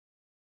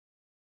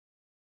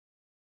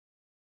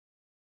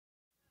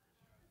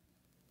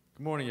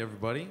Good morning,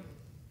 everybody.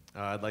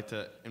 I'd like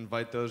to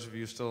invite those of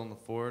you still on the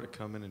floor to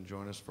come in and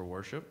join us for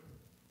worship.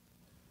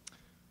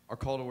 Our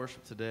call to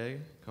worship today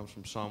comes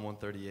from Psalm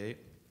 138.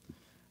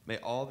 May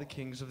all the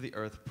kings of the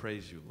earth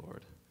praise you,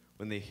 Lord,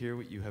 when they hear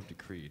what you have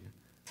decreed.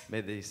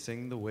 May they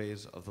sing the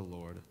ways of the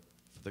Lord,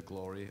 for the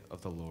glory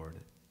of the Lord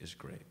is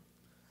great.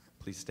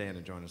 Please stand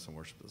and join us in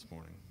worship this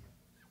morning.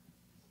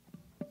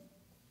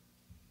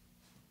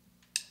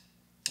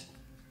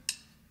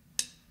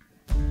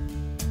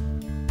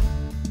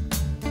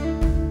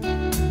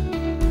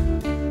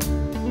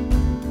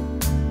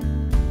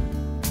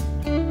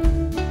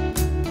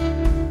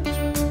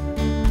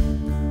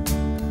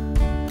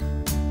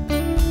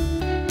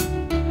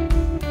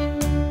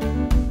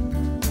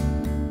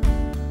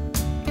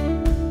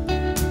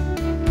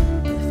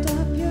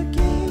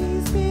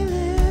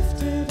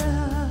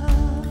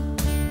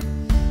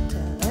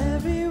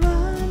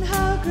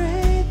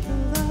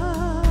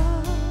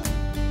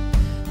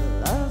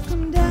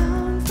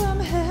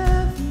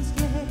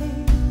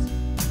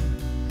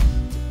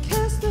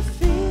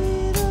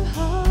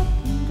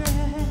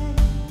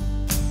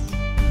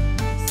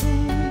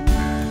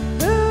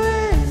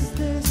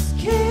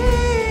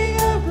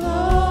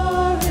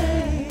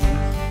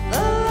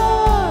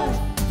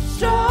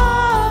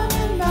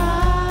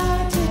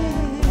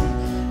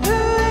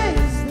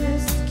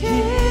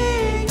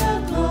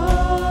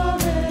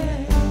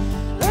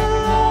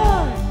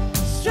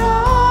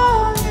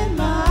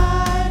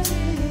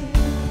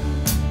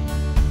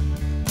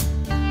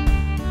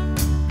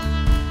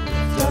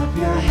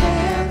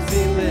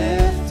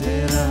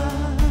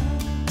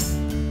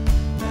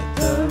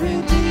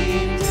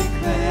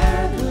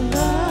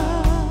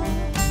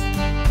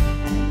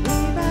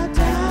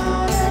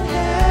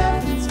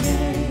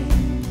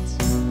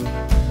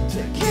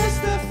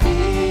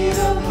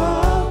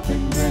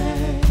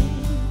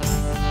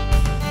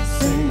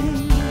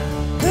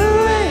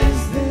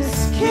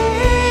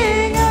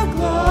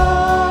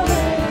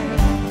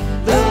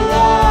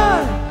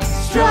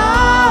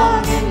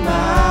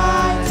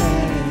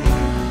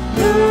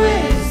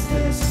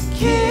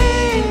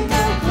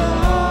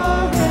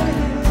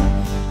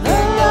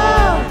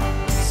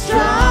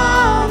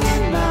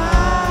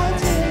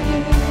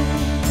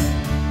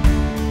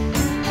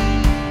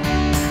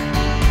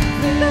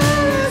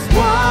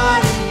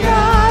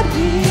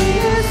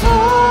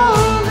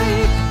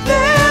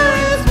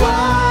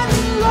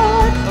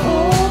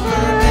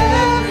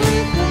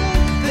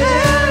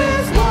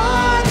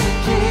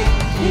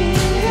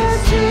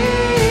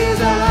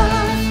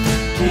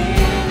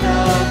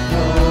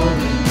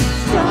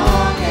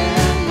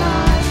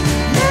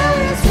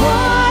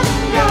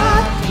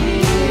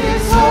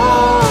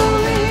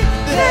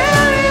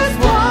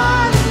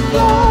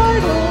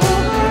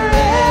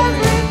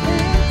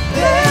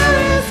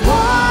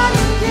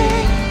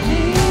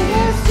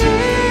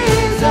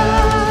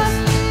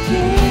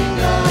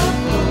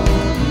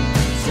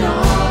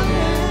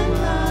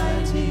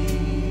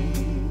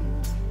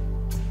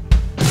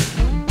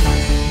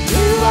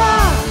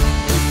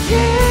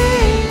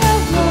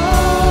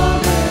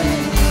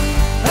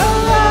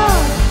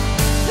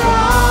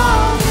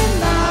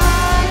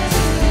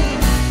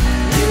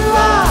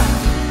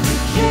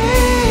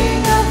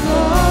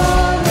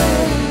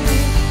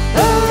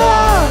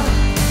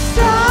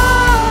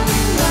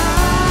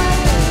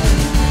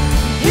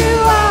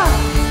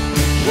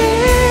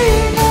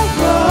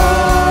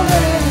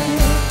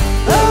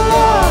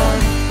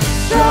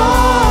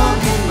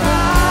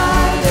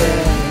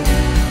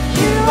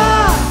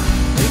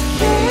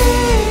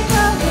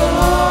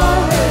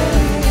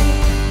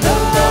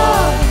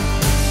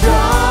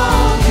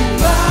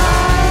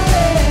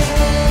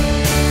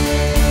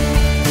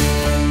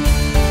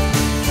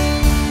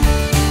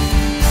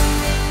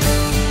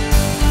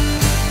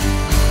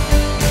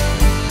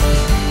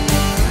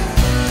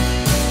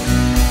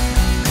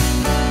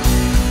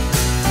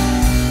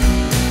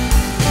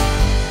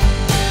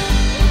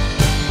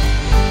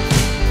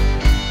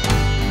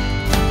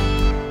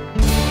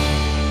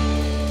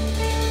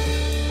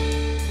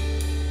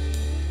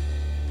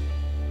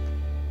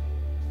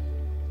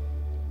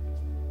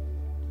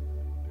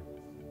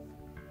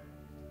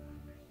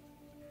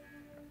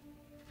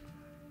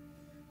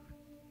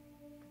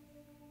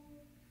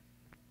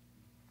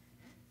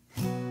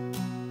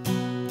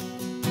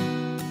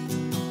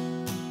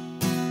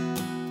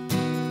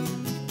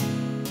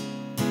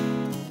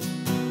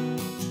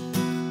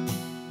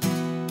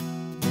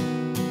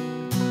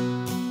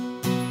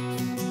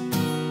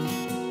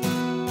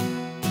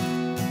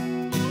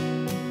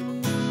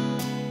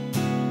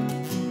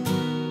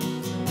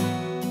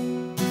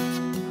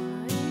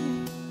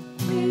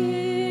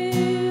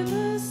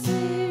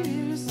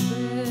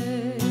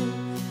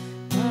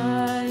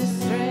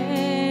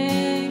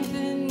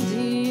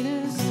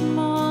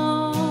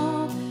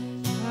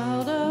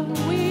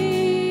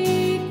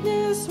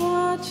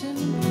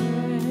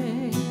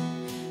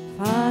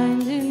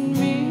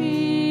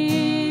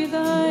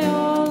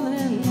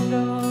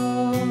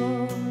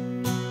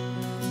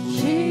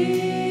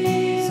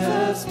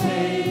 Jesus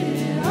paid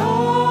it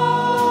all.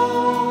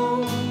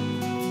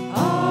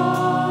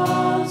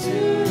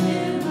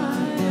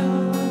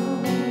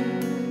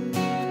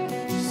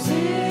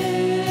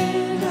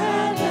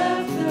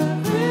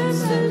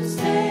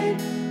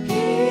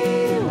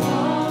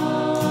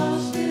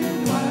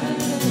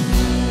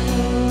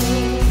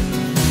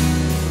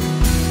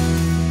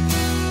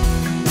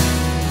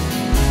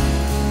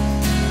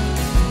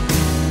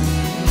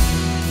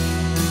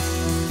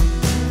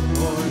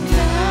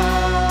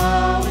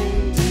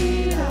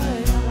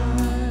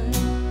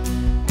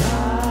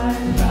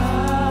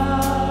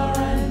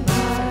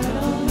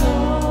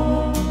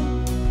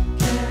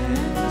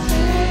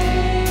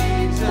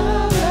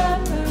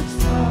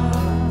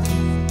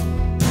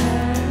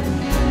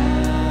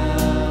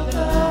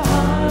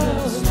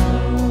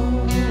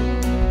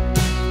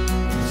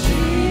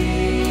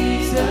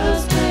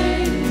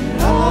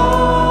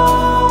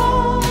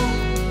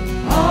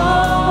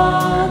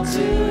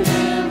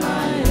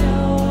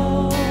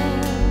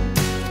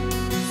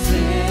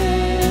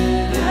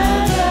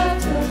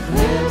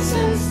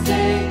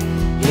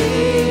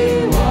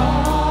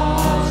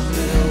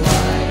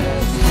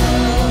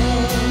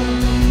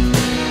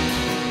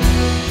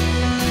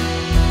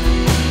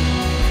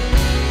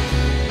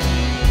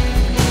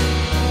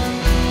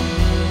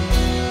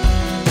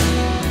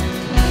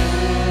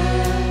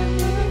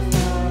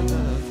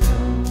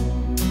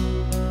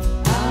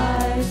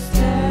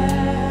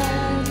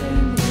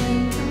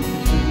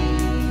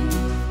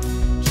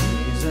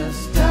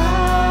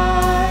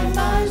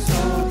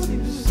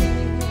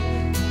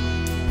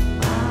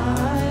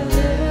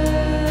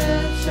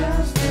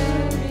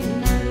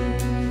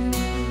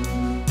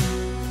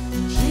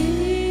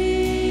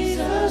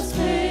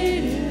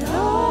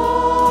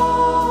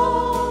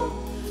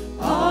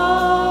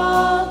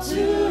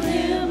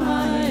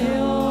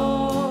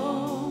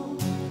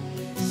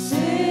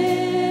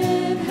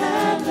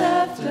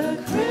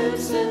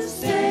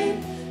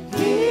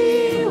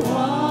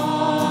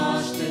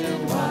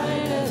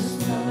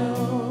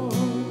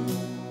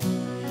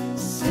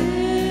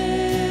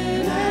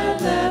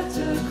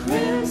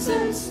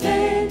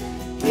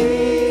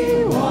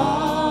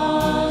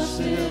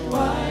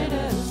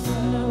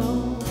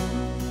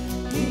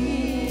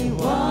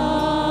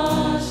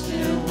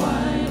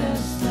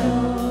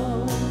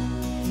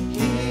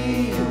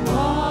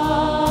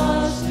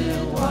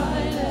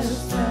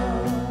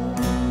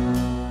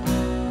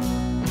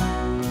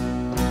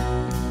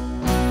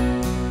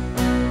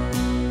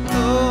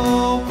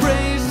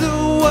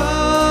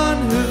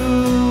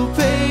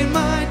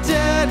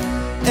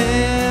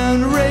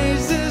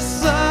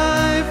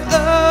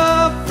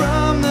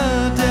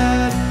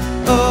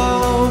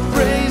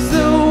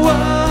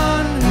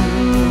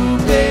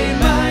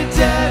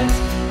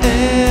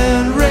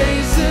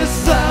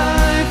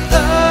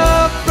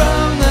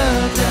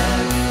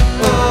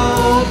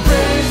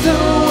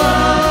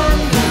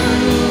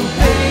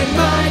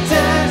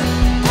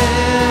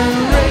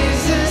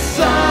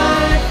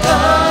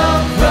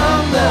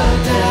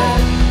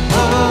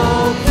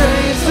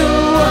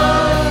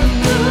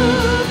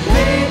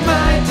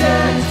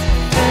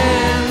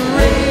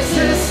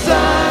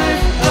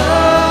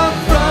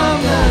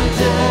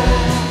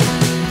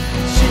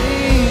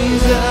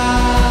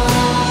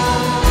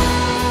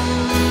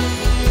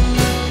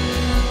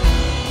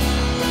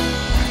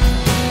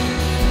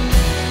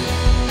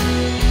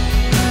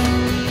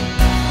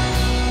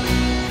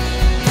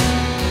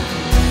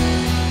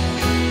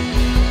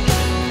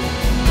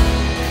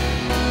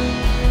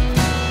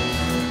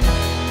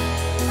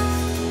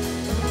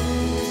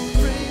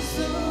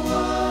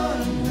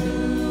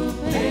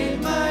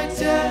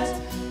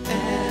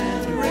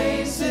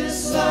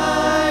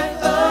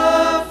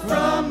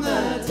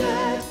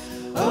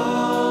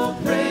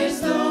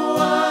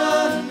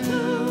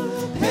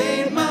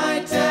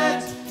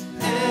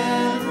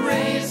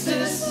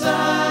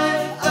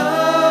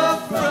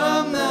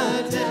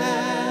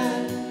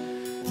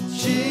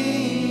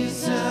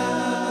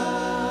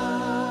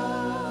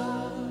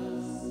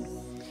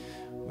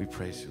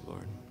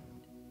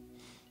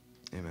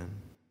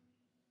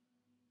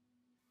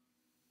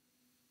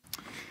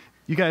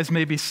 You guys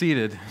may be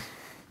seated.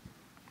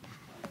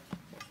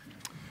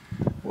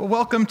 Well,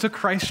 welcome to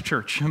Christ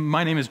Church.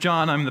 My name is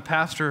John. I'm the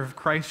pastor of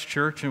Christ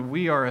Church, and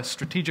we are a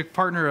strategic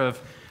partner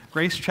of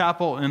Grace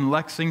Chapel in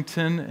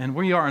Lexington, and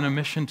we are on a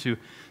mission to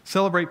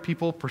celebrate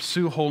people,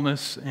 pursue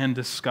wholeness, and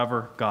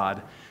discover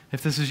God.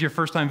 If this is your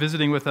first time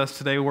visiting with us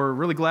today, we're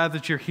really glad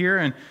that you're here,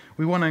 and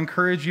we want to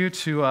encourage you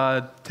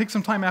to take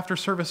some time after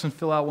service and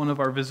fill out one of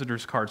our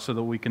visitors cards so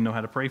that we can know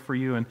how to pray for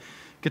you and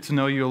get to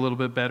know you a little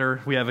bit better.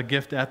 We have a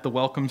gift at the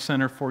Welcome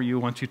Center for you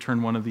once you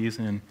turn one of these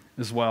in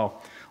as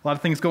well. A lot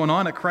of things going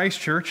on at Christ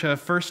Church.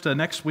 First,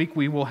 next week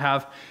we will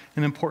have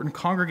an important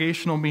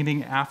congregational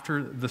meeting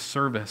after the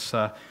service.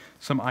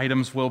 Some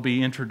items will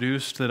be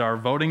introduced that are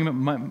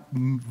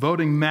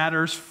voting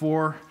matters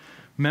for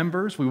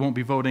members. We won't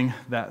be voting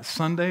that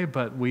Sunday,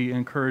 but we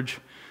encourage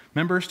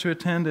members to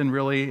attend, and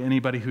really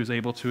anybody who's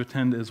able to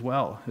attend as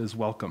well is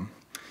welcome.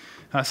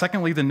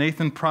 Secondly, the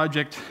Nathan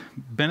Project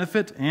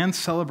benefit and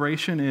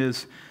celebration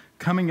is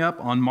coming up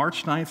on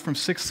March 9th from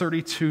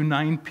 6:30 to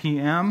 9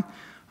 p.m.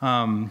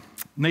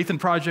 Nathan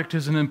Project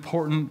is an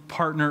important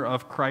partner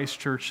of Christ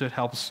Church that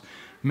helps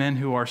men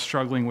who are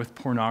struggling with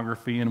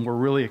pornography, and we're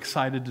really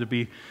excited to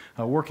be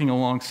working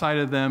alongside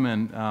of them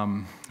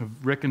and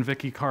Rick and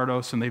Vicki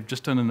Cardos, and they've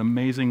just done an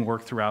amazing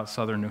work throughout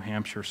southern New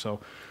Hampshire. So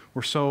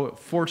we're so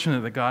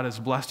fortunate that God has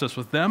blessed us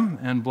with them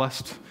and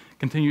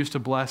continues to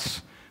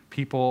bless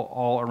people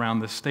all around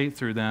the state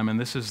through them, and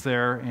this is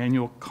their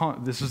annual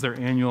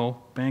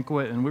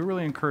banquet, and we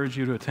really encourage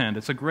you to attend.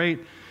 It's a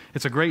great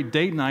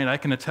date night. I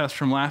can attest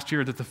from last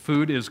year that the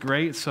food is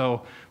great,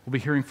 so we'll be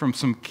hearing from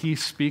some key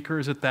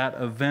speakers at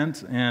that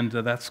event, and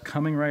that's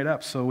coming right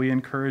up. So we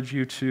encourage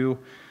you to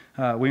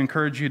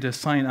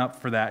sign up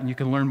for that, and you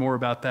can learn more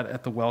about that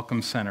at the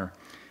Welcome Center.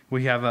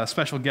 We have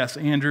special guests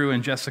Andrew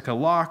and Jessica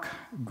Locke,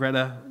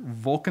 Greta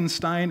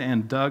Volkenstein,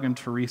 and Doug and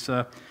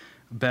Teresa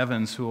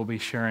Bevins, who will be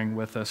sharing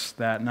with us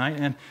that night.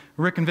 And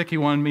Rick and Vicki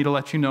wanted me to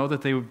let you know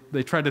that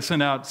they tried to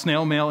send out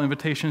snail mail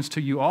invitations to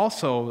you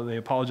also. They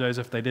apologize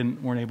if they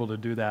weren't able to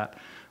do that.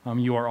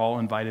 You are all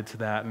invited to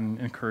that and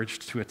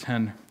encouraged to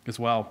attend as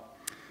well.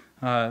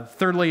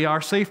 Thirdly, our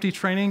safety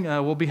training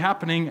will be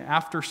happening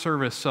after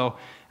service. So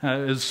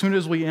as soon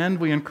as we end,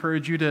 we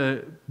encourage you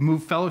to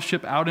move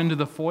fellowship out into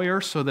the foyer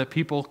so that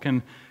people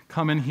can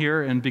come in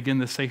here and begin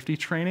the safety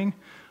training.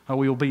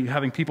 We will be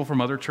having people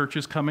from other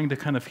churches coming to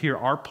kind of hear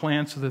our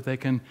plan so that they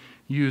can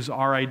use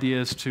our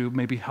ideas to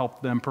maybe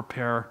help them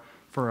prepare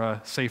for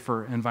a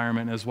safer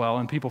environment as well,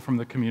 and people from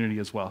the community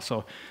as well.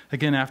 So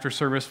again, after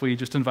service, we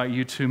just invite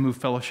you to move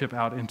fellowship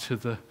out into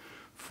the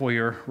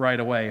foyer right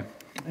away.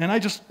 And I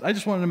just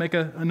wanted to make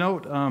a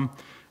note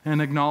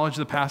and acknowledge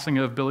the passing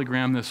of Billy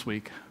Graham this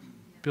week.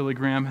 Billy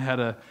Graham had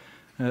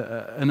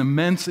an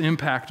immense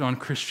impact on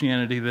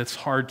Christianity that's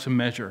hard to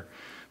measure.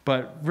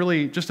 But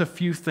really, just a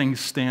few things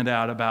stand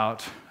out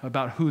about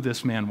who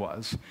this man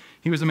was.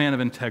 He was a man of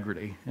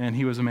integrity, and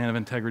he was a man of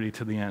integrity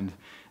to the end.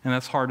 And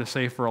that's hard to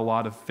say for a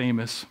lot of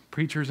famous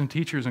preachers and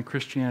teachers in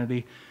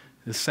Christianity,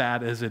 as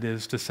sad as it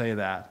is to say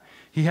that.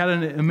 He had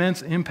an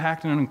immense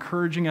impact on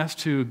encouraging us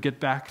to get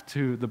back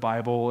to the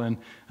Bible and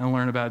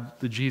learn about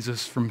the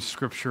Jesus from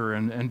Scripture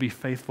and be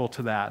faithful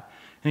to that.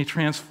 And he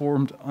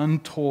transformed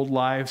untold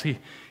lives.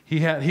 He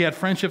had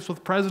friendships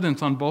with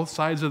presidents on both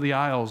sides of the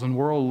aisles and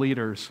world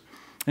leaders.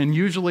 And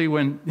usually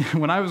when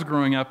I was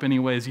growing up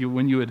anyways,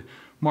 when you would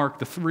mark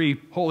the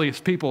three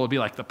holiest people, it would be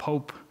like the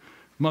Pope,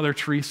 Mother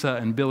Teresa,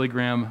 and Billy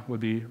Graham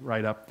would be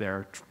right up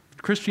there.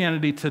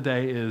 Christianity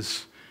today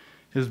has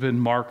been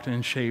marked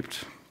and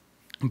shaped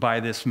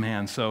by this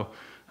man. So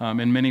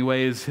in many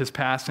ways, his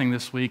passing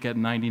this week at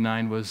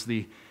 99 was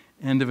the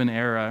end of an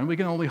era. And we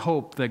can only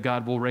hope that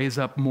God will raise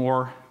up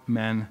more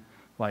men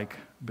like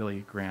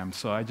Billy Graham.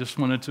 So I just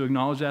wanted to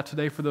acknowledge that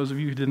today for those of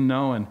you who didn't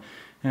know,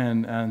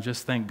 and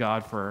just thank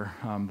God for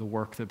the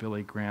work that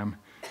Billy Graham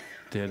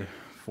did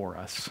for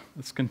us.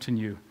 Let's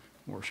continue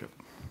worship.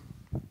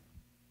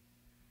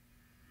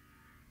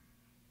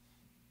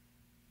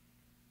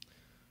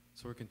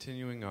 So we're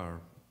continuing our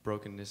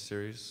brokenness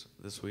series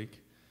this week,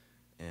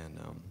 and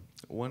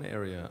one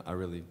area I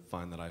really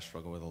find that I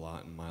struggle with a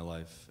lot in my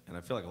life, and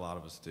I feel like a lot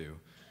of us do,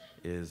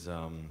 is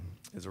a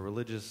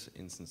religious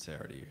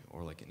insincerity,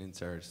 or like an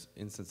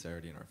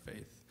insincerity in our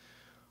faith.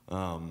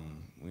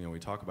 We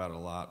talk about it a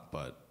lot,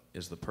 but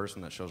is the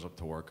person that shows up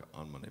to work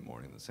on Monday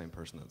morning the same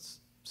person that's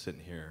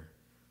sitting here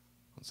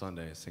on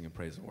Sunday singing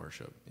praise and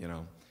worship, And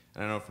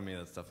I know for me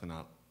that's definitely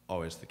not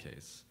always the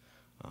case.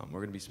 We're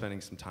going to be spending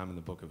some time in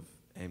the book of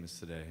Amos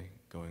today,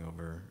 going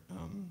over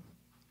and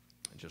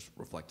just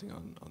reflecting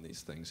on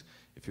these things.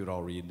 If you would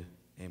all read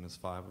Amos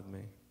 5 with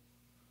me.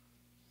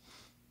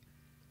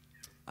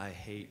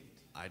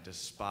 I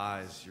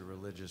despise your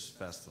religious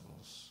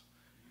festivals.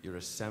 Your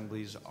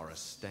assemblies are a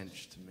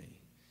stench to me.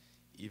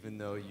 Even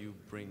though you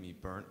bring me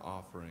burnt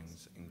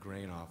offerings and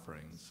grain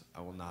offerings,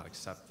 I will not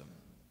accept them.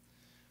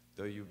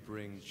 Though you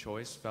bring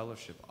choice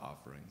fellowship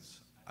offerings,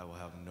 I will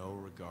have no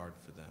regard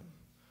for them.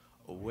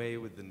 Away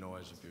with the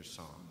noise of your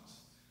songs.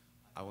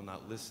 I will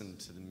not listen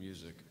to the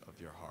music of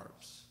your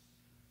harps.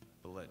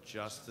 but let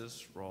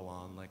justice roll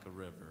on like a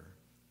river,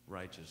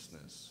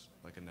 righteousness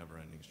like a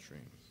never-ending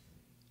stream.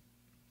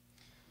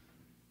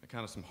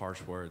 Kind of some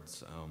harsh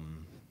words,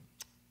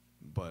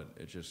 but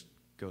it just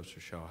goes to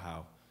show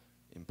how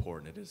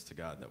important it is to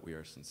God that we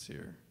are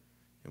sincere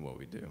in what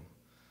we do.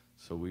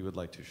 So we would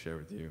like to share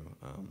with you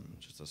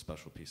just a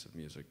special piece of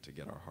music to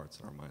get our hearts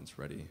and our minds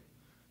ready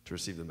to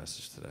receive the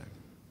message today.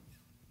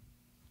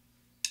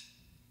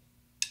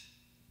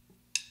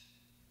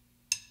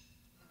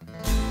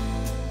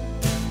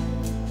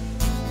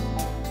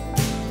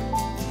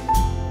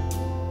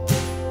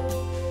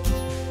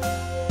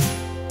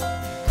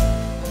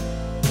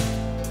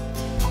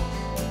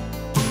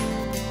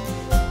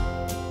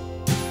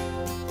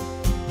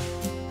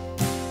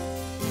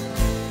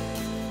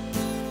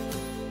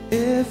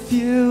 If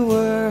you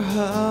were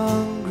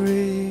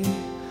hungry,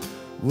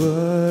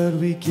 would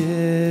we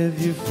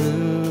give you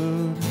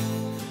food?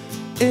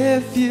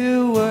 If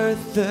you were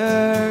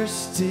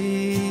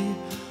thirsty,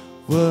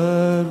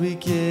 would we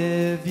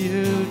give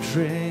you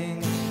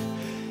drink?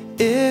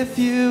 If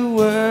you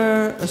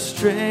were a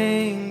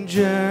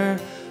stranger,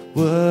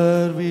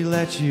 would we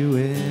let you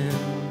in?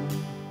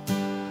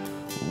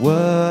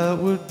 What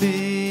would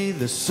be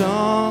the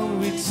song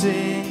we'd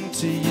sing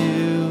to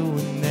you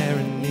when they're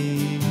in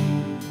need?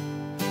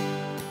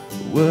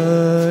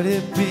 Would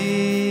it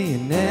be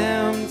an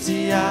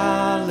empty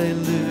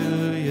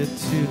hallelujah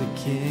to the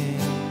King?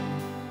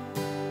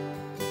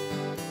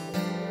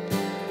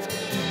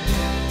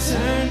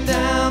 Turn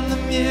down the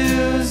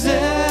music,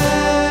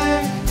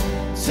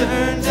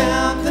 turn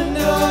down the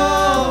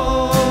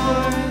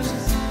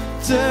noise,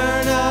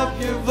 turn up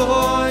your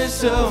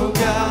voice, oh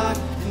God,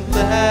 and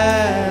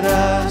let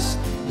us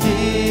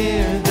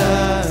hear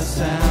the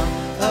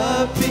sound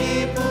of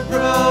people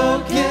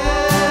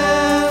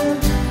broken,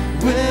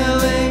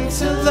 willing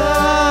to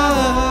love.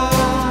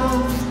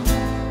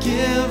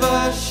 Give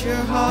us your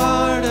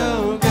heart,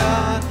 oh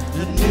God,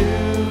 a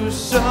new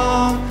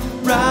song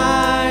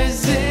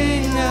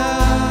rising up.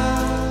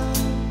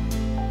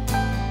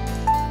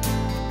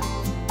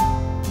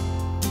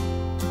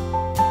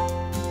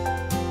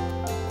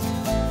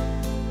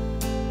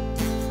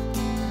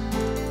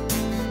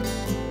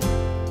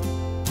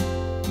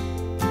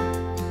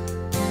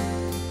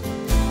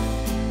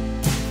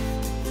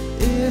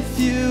 If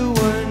you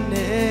were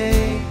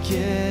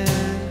naked,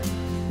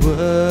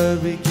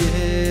 would we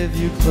give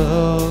you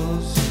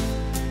clothes?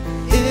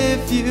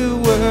 If you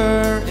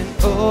were an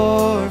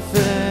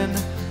orphan,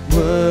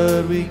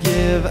 would we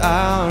give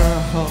our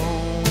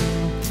home?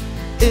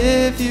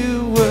 If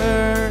you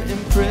were in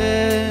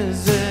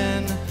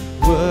prison,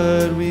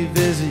 would we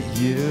visit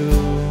you?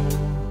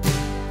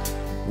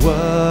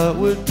 What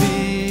would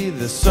be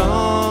the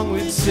song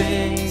we'd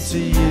sing to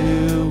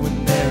you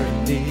when they're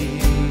in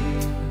need?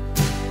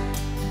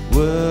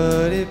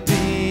 Would it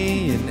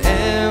be an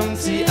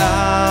empty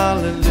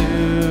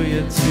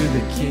hallelujah to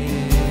the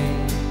King?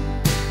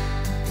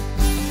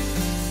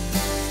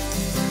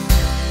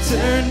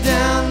 Turn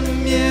down the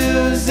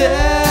music,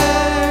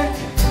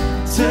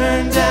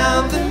 turn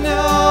down the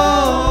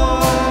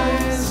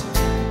noise,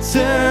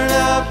 turn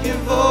up your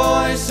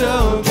voice,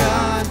 oh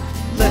God,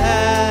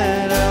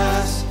 let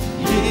us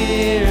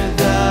hear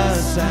the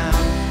sound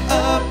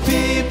of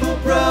people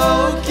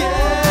broken,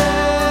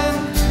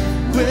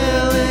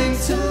 willing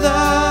to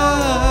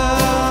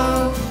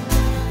love.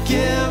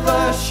 Give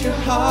us your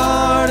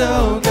heart,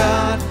 oh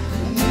God, a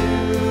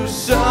new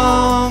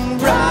song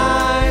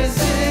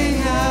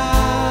rising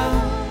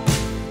up.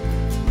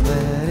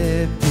 Let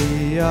it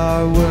be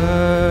our worship,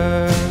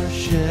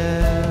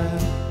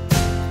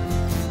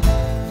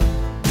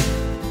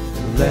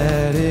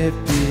 let it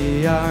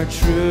be our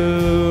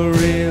true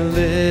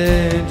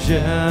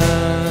religion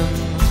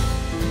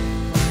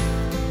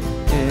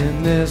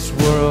in this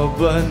world,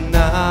 but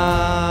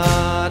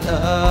not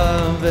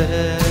of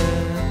it.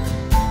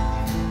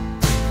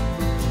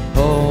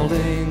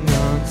 Holding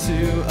on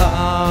to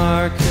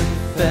our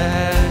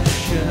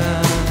confession.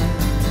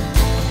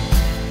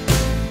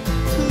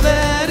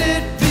 Let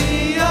it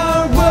be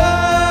our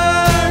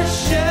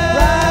worship.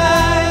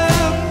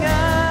 Rising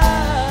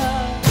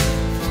up.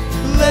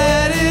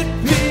 Let it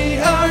be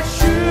our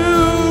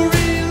true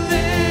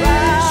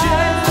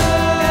religion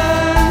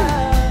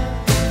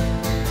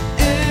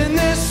in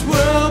this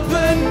world,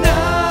 but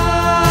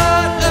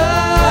not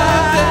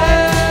of it.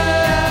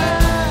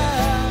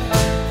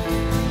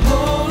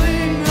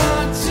 Holding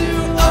on to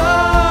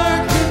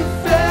our confession.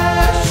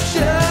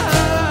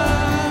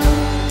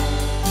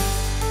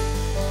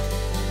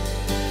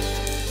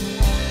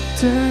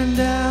 Turn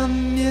down the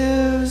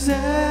music,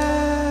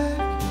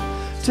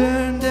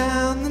 turn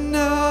down the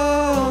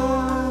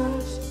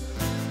noise,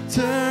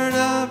 turn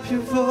up your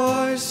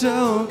voice,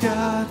 oh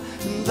God,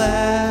 and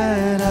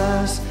let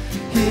us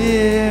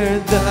hear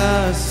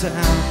the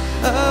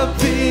sound of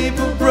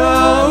people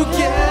broken,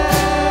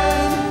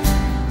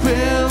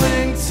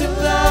 willing to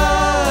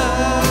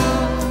love.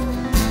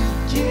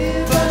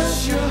 Give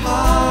us your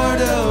heart,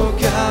 oh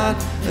God,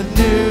 a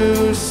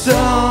new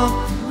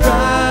song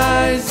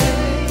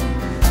rising,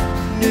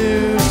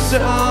 new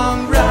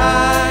song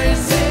rising.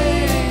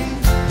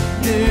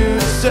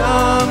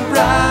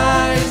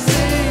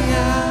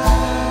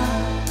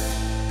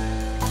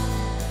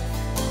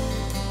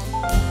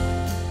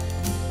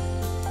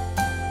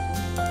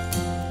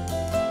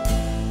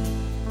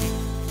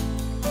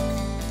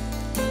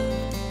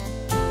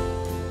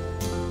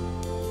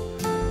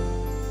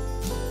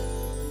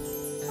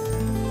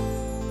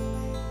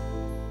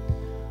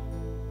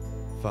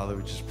 Father,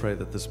 we just pray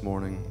that this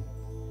morning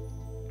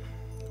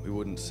we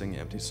wouldn't sing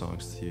empty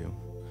songs to you.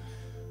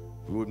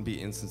 We wouldn't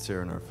be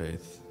insincere in our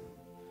faith,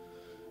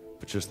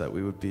 but just that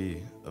we would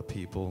be a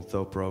people,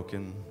 though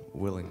broken,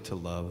 willing to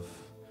love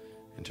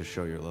and to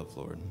show your love,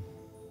 Lord.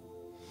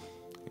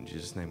 In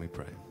Jesus' name we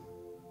pray.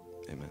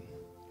 Amen.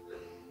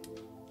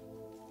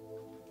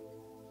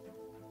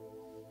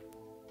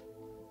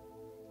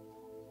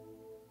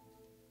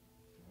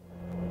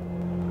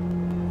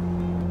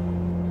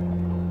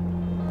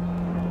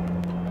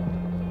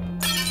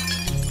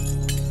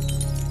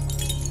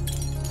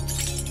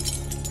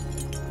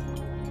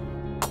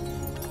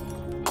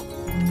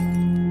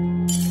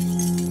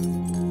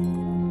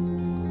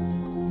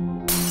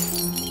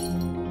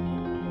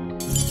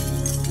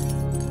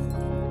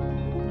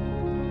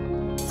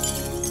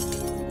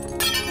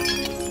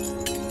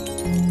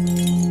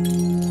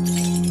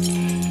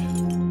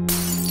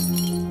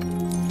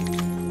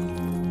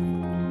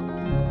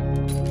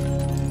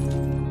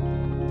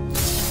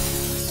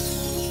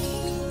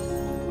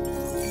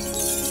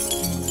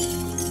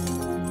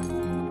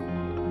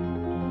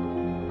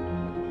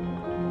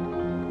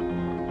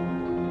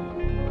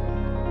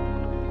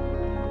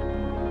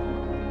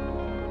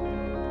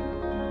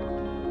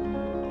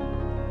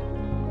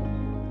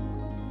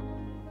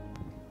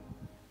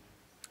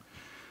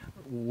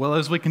 Well,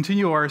 as we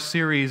continue our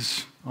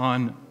series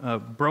on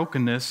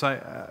brokenness,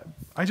 I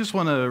just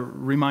want to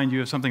remind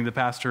you of something that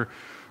Pastor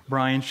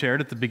Brian shared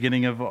at the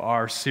beginning of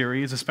our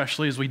series,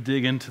 especially as we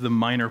dig into the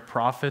minor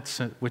prophets,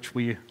 which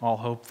we all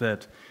hope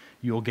that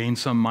you'll gain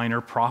some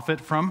minor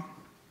profit from.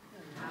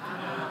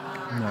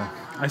 No,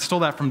 I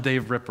stole that from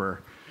Dave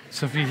Ripper.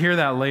 So if you hear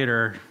that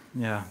later,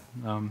 yeah.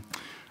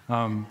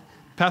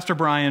 Pastor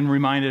Brian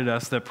reminded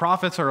us that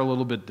prophets are a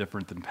little bit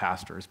different than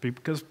pastors,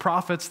 because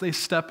prophets, they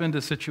step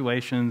into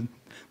situations,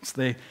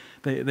 they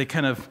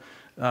kind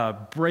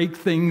of break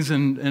things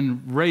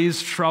and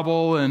raise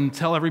trouble and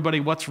tell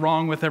everybody what's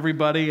wrong with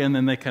everybody, and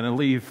then they kind of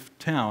leave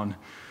town.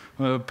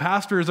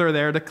 Pastors are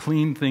there to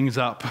clean things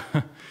up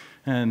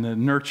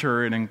and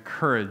nurture and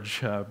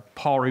encourage.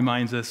 Paul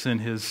reminds us in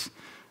his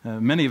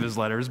many of his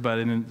letters, but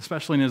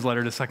especially in his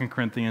letter to 2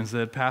 Corinthians,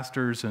 that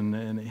pastors,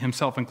 and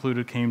himself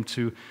included, came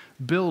to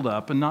build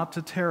up and not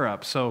to tear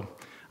up. So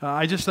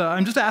I'm just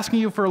asking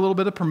you for a little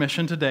bit of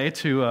permission today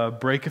to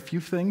break a few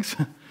things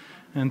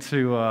and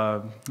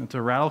to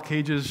rattle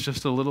cages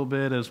just a little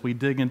bit as we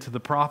dig into the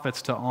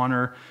prophets, to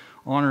honor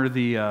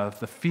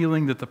the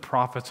feeling that the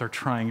prophets are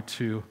trying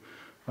to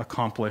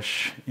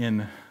accomplish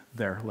in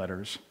their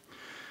letters.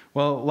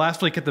 Well,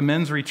 last week at the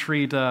men's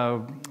retreat,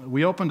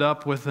 we opened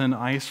up with an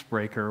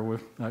icebreaker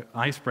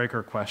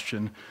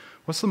question.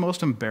 What's the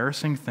most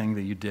embarrassing thing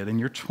that you did in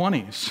your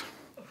 20s?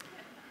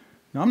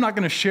 Now, I'm not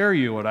going to share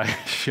you what I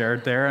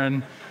shared there,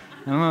 and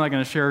I'm not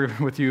going to share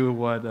with you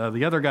what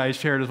the other guys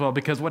shared as well,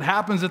 because what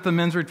happens at the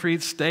men's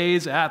retreat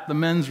stays at the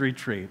men's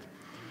retreat.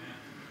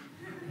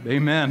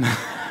 Amen.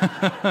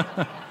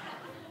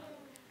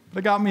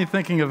 It got me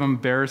thinking of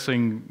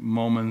embarrassing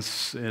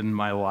moments in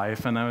my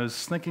life, and I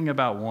was thinking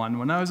about one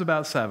when I was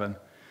about 7.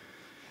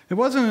 It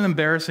wasn't an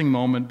embarrassing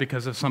moment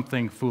because of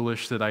something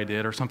foolish that I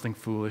did or something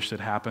foolish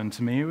that happened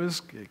to me.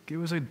 It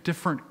was a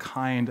different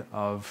kind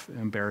of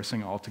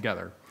embarrassing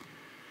altogether.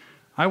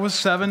 I was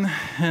 7,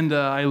 and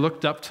I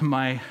looked up to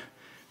my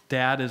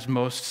dad, as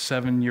most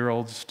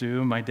 7-year-olds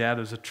do. My dad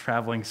was a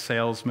traveling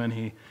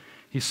salesman.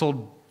 He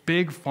sold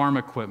big farm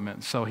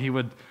equipment, so he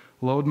would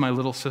load my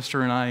little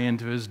sister and I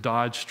into his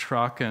Dodge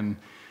truck and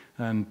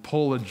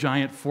pull a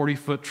giant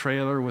 40-foot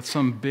trailer with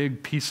some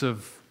big piece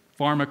of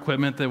farm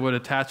equipment that would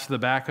attach to the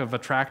back of a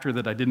tractor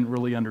that I didn't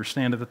really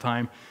understand at the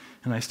time,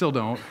 and I still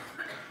don't.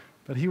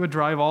 But he would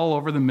drive all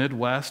over the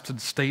Midwest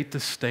and state to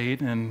state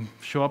and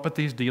show up at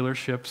these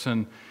dealerships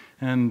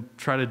and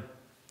try to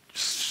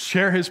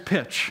share his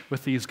pitch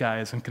with these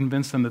guys and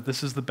convince them that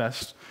this is the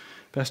best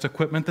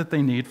equipment that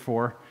they need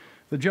for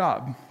the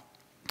job.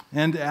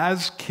 And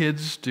as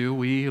kids do,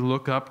 we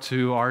look up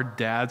to our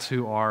dads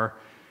who are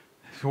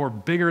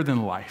bigger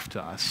than life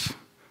to us.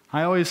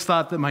 I always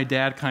thought that my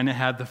dad kind of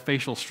had the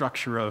facial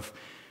structure of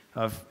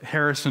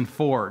Harrison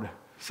Ford.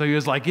 So he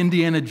was like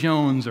Indiana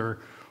Jones or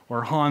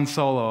Han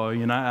Solo.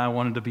 You know, I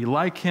wanted to be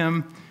like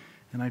him,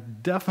 and I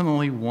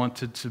definitely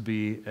wanted to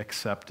be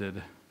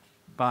accepted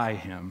by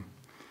him.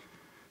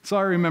 So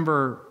I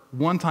remember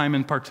one time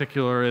in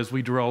particular as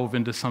we drove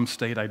into some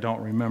state I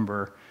don't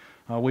remember.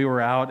 We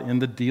were out in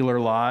the dealer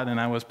lot, and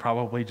I was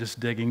probably just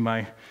digging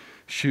my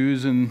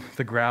shoes in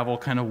the gravel,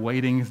 kind of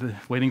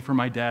waiting for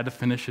my dad to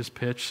finish his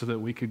pitch so that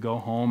we could go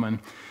home. And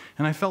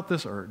I felt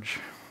this urge.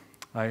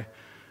 I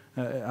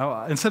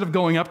instead of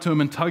going up to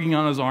him and tugging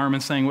on his arm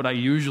and saying what I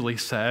usually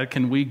said,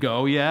 "Can we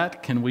go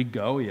yet? Can we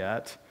go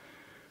yet?"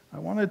 I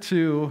wanted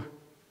to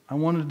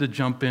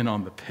jump in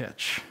on the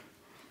pitch.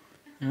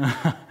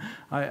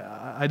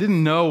 I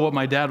didn't know what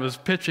my dad was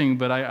pitching,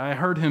 but I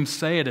heard him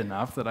say it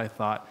enough that I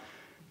thought,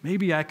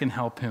 maybe I can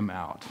help him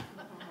out.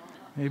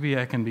 Maybe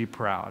I can be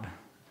proud.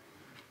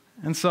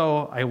 And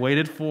so I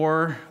waited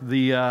for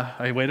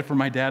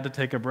my dad to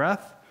take a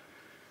breath.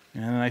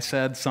 And I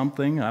said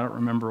something. I don't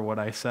remember what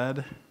I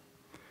said.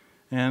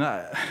 And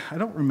I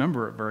don't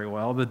remember it very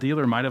well. The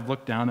dealer might have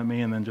looked down at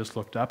me and then just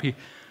looked up. He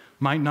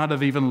might not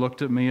have even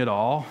looked at me at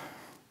all.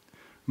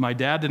 My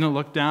dad didn't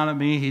look down at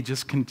me. He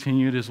just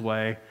continued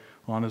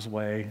on his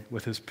way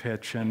with his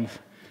pitch. And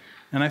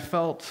I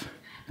felt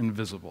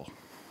invisible.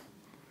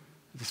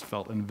 I just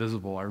felt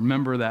invisible. I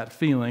remember that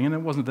feeling. And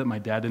it wasn't that my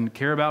dad didn't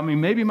care about me.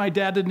 Maybe my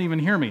dad didn't even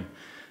hear me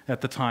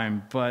at the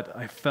time. But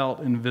I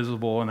felt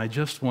invisible, and I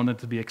just wanted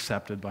to be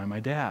accepted by my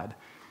dad.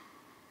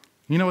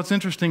 You know, what's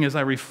interesting is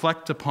I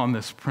reflect upon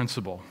this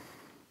principle,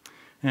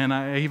 and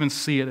I even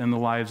see it in the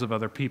lives of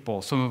other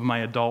people. Some of my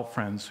adult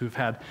friends who've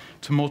had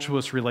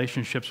tumultuous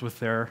relationships with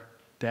their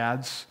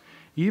dads,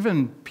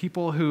 even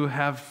people who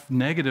have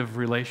negative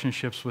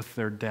relationships with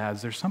their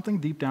dads. There's something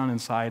deep down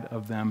inside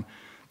of them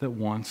that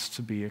wants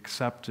to be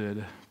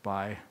accepted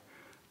by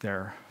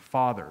their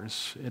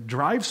fathers. It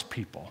drives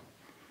people,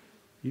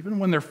 even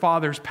when their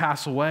fathers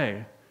pass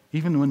away,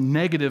 even when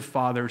negative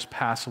fathers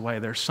pass away.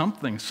 There's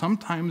something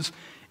sometimes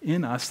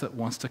in us that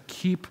wants to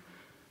keep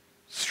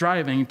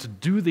striving to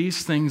do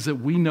these things that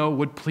we know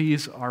would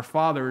please our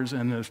fathers,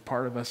 and there's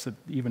part of us that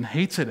even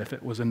hates it if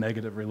it was a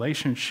negative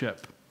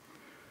relationship.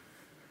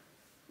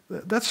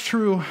 That's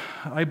true,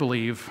 I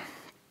believe.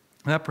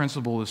 That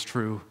principle is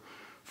true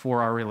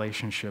for our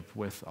relationship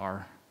with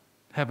our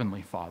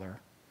Heavenly Father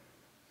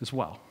as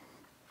well.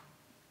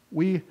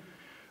 We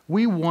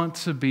want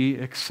to be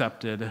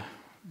accepted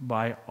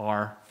by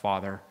our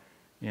Father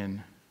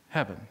in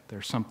heaven.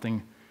 There's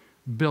something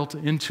built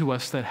into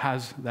us that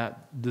has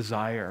that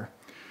desire.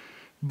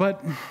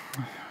 But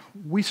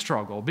we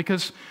struggle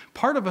because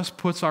part of us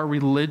puts our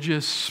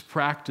religious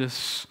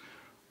practice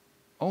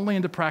only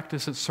into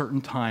practice at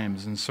certain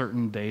times and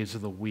certain days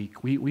of the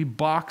week. We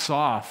box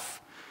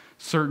off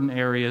certain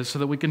areas so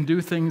that we can do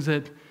things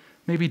that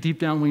maybe deep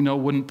down we know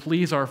wouldn't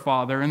please our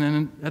Father, and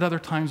then at other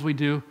times we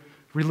do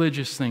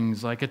religious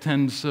things like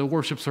attend a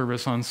worship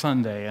service on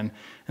Sunday. And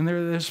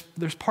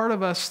there's part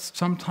of us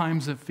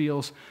sometimes that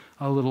feels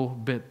a little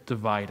bit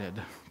divided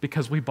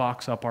because we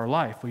box up our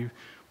life.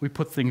 We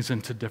put things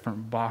into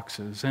different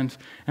boxes. And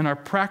our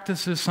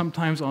practices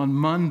sometimes on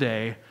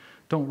Monday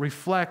don't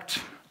reflect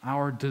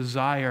our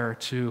desire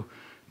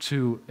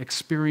to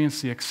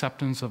experience the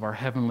acceptance of our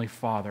Heavenly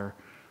Father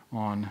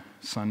on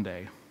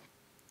Sunday.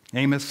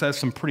 Amos says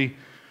some pretty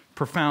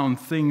profound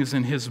things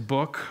in his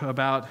book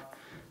about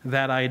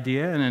that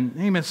idea. And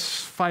in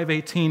Amos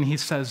 5:18, he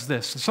says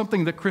this: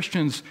 something that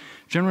Christians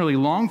generally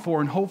long for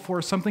and hope for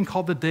is something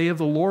called the day of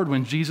the Lord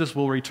when Jesus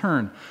will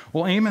return.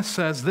 Well, Amos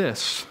says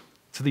this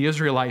to the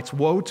Israelites: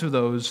 woe to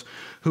those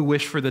who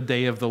wish for the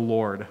day of the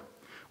Lord.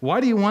 Why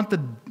do you want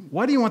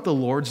the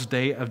Lord's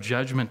day of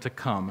judgment to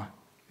come?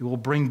 It will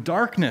bring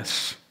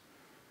darkness,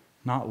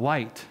 not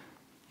light,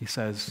 he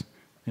says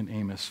in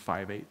Amos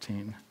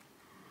 5:18.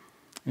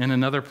 In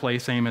another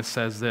place, Amos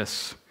says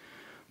this: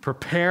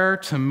 prepare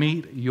to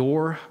meet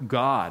your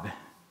God,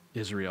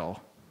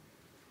 Israel.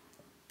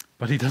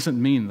 But he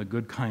doesn't mean the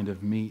good kind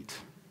of meat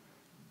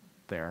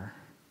there.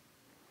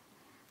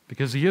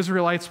 Because the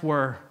Israelites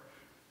were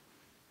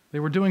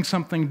doing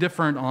something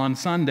different on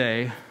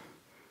Sunday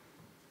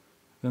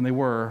than they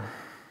were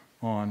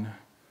on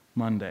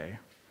Monday.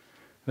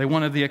 They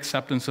wanted the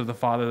acceptance of the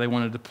Father. They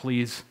wanted to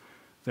please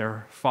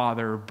their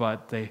Father,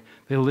 but they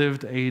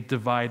lived a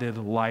divided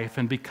life.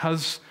 And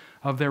because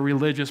of their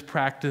religious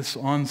practice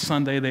on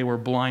Sunday, they were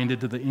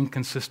blinded to the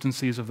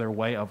inconsistencies of their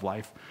way of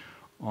life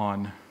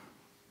on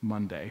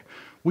Monday.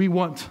 We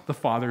want the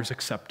Father's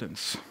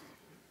acceptance.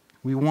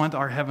 We want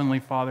our Heavenly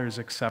Father's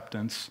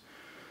acceptance,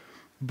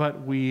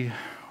 but we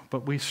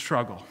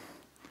struggle.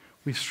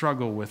 We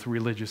struggle with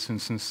religious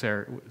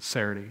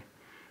insincerity.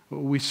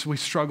 We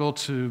struggle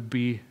to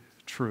be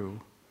true.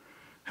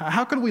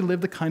 How can we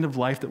live the kind of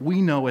life that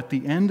we know at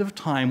the end of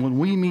time, when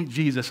we meet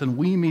Jesus and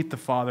we meet the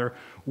Father,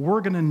 we're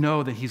going to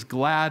know that He's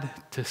glad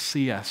to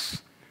see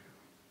us.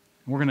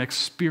 We're going to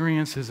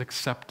experience His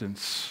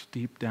acceptance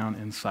deep down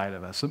inside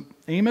of us.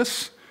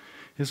 Amos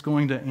is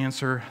going to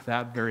answer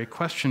that very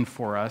question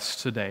for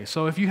us today.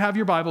 So if you have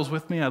your Bibles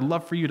with me, I'd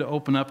love for you to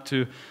open up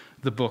to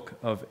the book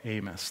of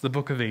Amos. The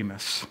book of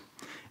Amos.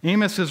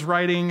 Amos is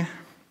writing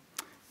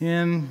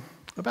in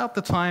about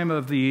the time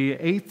of the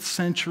 8th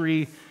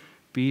century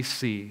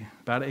BC,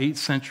 about 8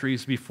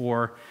 centuries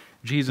before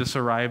Jesus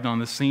arrived on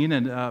the scene.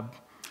 And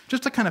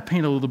just to kind of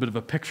paint a little bit of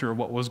a picture of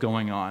what was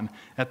going on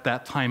at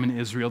that time in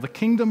Israel, the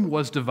kingdom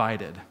was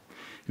divided.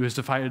 It was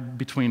divided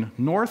between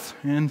north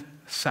and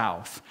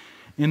south.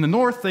 In the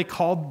north, they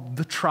called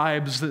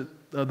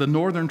the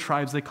northern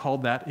tribes, they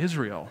called that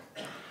Israel.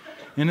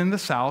 And in the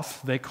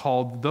south, they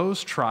called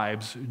those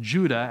tribes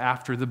Judah,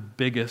 after the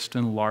biggest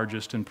and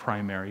largest and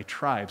primary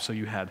tribe. So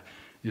you had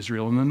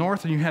Israel in the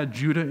north and you had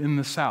Judah in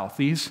the south.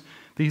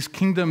 These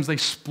kingdoms, they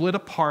split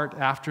apart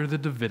after the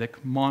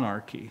Davidic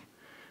monarchy.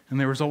 And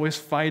there was always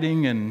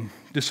fighting and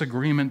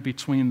disagreement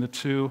between the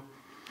two.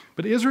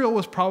 But Israel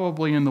was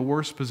probably in the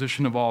worst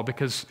position of all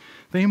because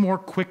they more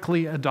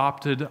quickly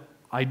adopted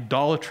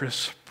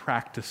idolatrous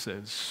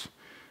practices.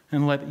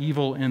 and let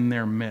evil in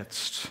their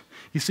midst.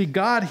 You see,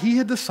 God, he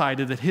had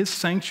decided that his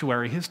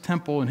sanctuary, his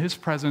temple, and his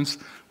presence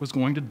was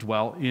going to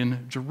dwell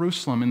in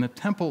Jerusalem, in the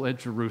temple at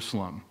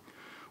Jerusalem.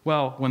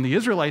 Well, when the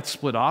Israelites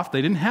split off,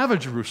 they didn't have a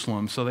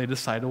Jerusalem, so they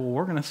decided, well,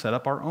 we're going to set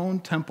up our own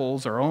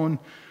temples, our own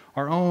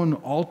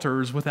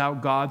altars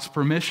without God's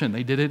permission.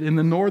 They did it in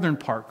the northern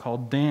part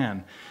called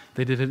Dan.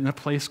 They did it in a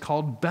place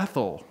called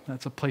Bethel.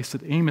 That's a place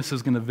that Amos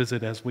is going to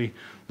visit as we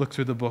look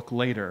through the book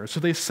later. So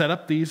they set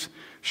up these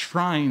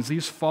shrines,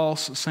 these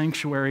false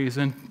sanctuaries,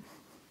 and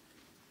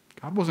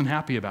God wasn't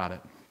happy about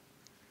it.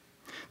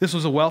 This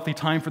was a wealthy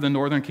time for the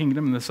northern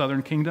kingdom and the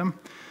southern kingdom.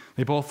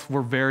 They both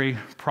were very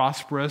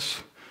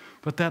prosperous,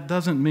 but that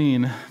doesn't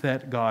mean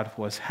that God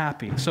was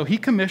happy. So he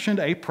commissioned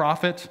a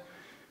prophet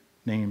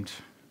named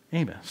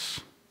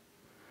Amos.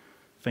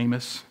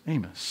 Famous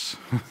Amos.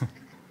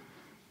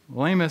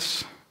 Well,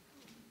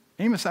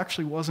 Amos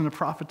actually wasn't a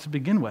prophet to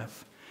begin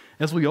with.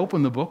 As we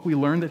open the book, we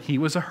learn that he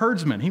was a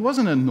herdsman. He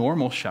wasn't a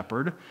normal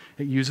shepherd.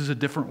 It uses a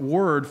different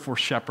word for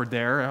shepherd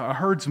there, a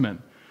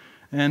herdsman.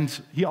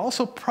 And he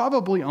also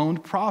probably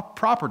owned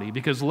property,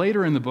 because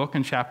later in the book,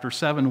 in chapter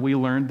 7, we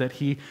learned that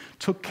he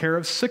took care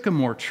of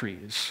sycamore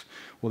trees.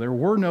 Well, there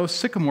were no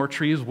sycamore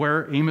trees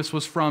where Amos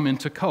was from in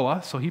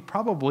Tekoa, so he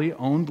probably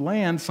owned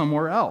land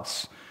somewhere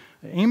else.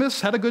 Amos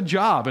had a good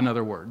job, in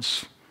other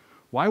words.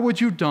 Why would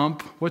you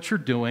dump what you're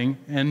doing,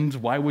 and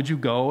why would you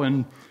go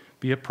and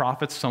be a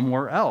prophet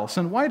somewhere else?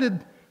 And why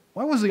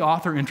was the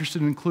author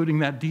interested in including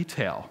that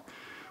detail?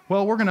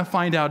 Well, we're going to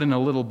find out in a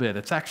little bit.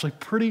 It's actually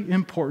pretty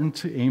important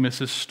to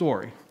Amos's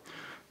story.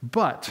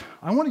 But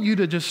I want you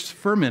to just,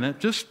 for a minute,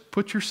 just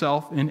put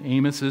yourself in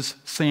Amos's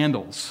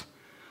sandals.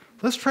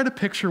 Let's try to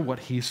picture what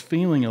he's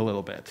feeling a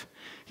little bit.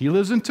 He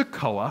lives in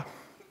Tekoa.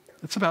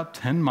 It's about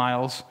 10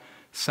 miles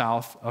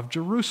south of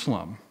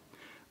Jerusalem.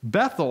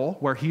 Bethel,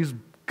 where he's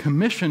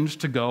commissioned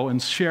to go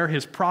and share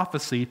his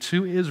prophecy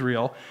to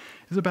Israel,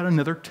 is about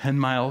another 10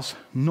 miles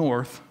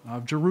north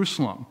of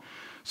Jerusalem.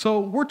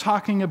 So we're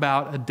talking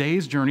about a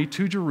day's journey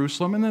to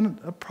Jerusalem and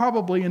then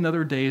probably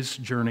another day's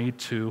journey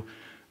to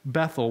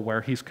Bethel,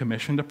 where he's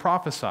commissioned to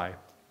prophesy.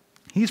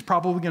 He's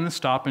probably going to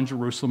stop in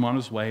Jerusalem on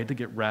his way to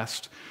get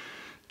rest,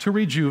 to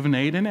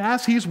rejuvenate. And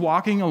as he's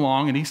walking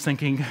along and he's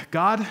thinking,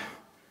 God,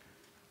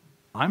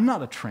 I'm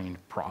not a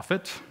trained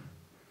prophet.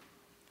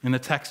 In the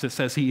text it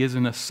says he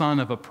isn't a son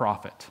of a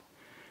prophet.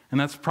 And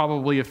that's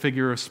probably a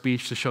figure of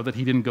speech to show that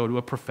he didn't go to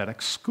a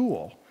prophetic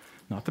school.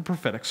 Not that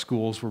prophetic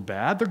schools were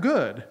bad, they're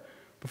good.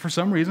 But for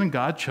some reason,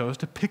 God chose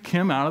to pick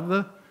him out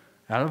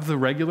of the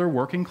regular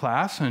working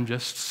class and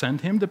just send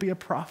him to be a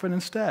prophet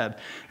instead.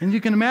 And you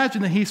can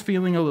imagine that he's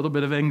feeling a little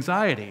bit of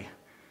anxiety.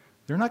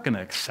 They're not going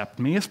to accept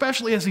me,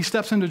 especially as he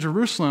steps into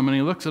Jerusalem and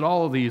he looks at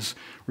all of these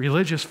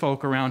religious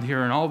folk around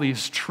here and all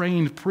these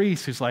trained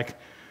priests. He's like,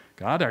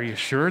 God, are you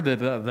sure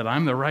that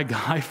I'm the right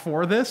guy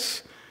for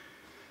this?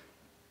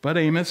 But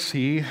Amos,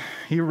 he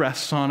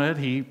rests on it.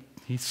 He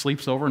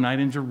sleeps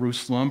overnight in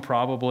Jerusalem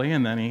probably,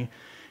 and then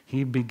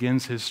he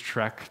begins his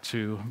trek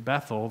to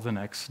Bethel the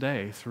next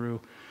day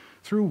through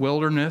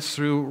wilderness,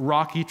 through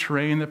rocky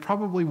terrain that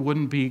probably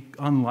wouldn't be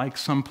unlike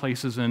some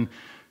places in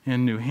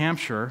New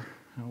Hampshire,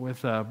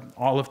 with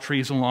olive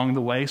trees along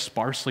the way,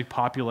 sparsely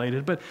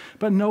populated,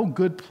 but no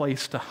good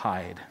place to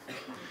hide.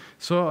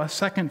 So a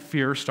second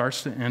fear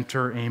starts to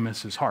enter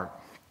Amos's heart,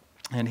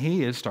 and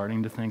he is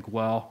starting to think,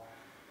 well,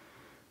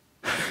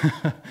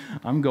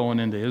 I'm going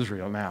into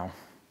Israel now.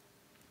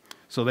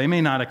 So they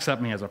may not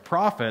accept me as a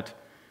prophet,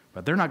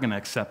 but they're not going to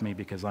accept me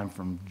because I'm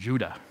from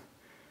Judah.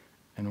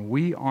 And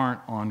we aren't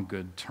on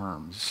good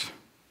terms.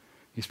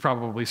 He's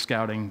probably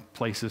scouting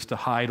places to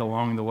hide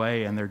along the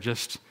way, and it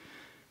just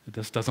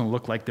doesn't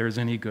look like there's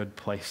any good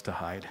place to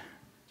hide.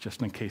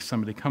 Just in case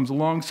somebody comes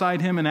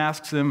alongside him and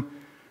asks him,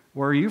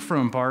 where are you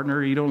from,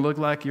 partner? You don't look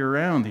like you're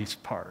around these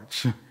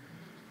parts.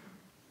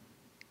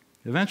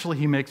 Eventually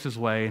he makes his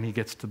way and he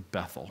gets to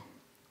Bethel,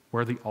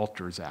 where the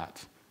altar's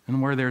at,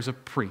 and where there's a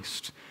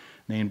priest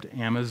named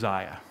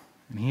Amaziah.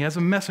 And he has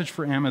a message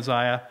for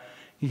Amaziah.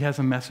 He has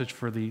a message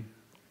for the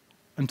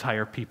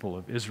entire people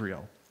of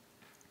Israel.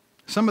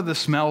 Some of the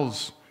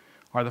smells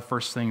are the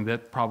first thing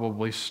that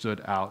probably stood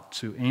out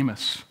to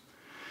Amos.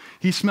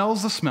 He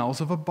smells the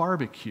smells of a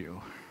barbecue.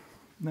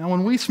 Now,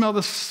 when we smell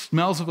the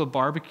smells of a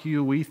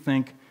barbecue, we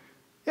think,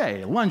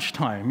 yay,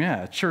 lunchtime,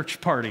 yeah, church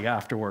party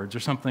afterwards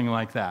or something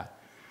like that.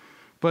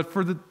 But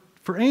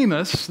for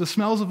Amos, the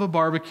smells of a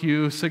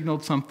barbecue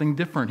signaled something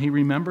different. He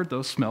remembered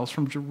those smells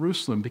from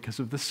Jerusalem because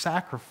of the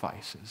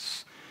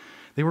sacrifices.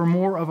 They were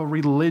more of a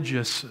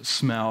religious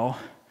smell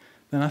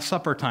than a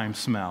supper time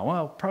smell.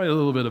 Well, probably a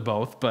little bit of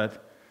both,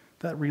 but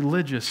that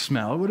religious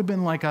smell, it would have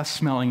been like us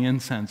smelling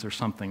incense or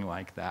something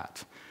like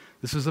that.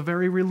 This is a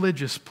very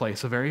religious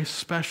place, a very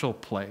special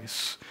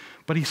place.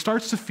 But he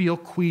starts to feel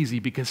queasy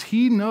because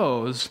he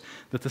knows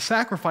that the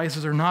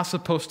sacrifices are not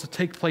supposed to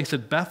take place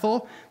at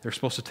Bethel. They're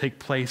supposed to take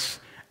place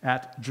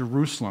at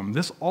Jerusalem.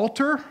 This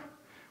altar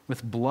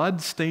with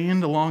blood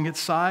stained along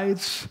its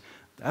sides,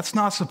 that's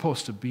not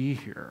supposed to be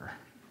here.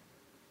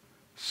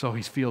 So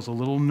he feels a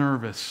little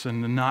nervous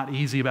and not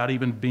easy about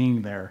even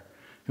being there.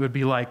 would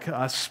be like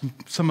us,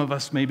 some of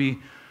us maybe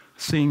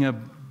seeing a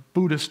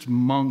Buddhist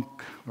monk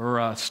or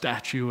a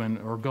statue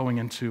or going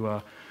into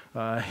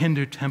a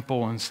Hindu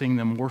temple and seeing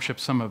them worship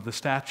some of the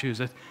statues.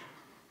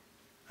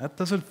 That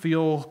doesn't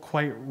feel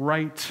quite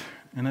right,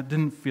 and it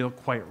didn't feel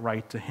quite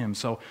right to him.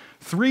 So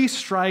 3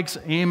 strikes,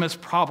 Amos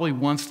probably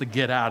wants to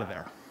get out of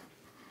there.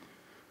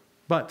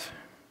 But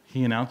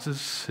he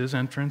announces his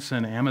entrance,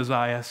 and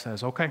Amaziah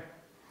says, okay,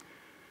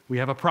 we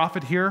have a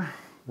prophet here.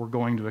 We're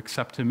going to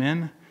accept him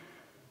in.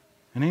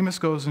 And Amos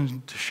goes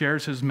and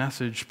shares his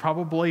message,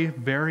 probably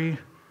very,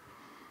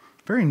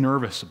 very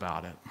nervous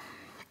about it.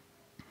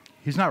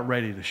 He's not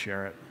ready to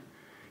share it.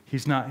 He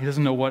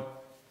doesn't know what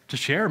to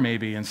share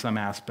maybe in some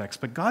aspects,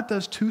 but God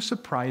does 2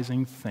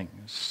 surprising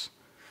things.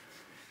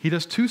 He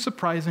does 2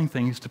 surprising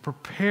things to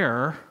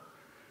prepare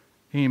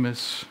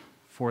Amos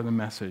for the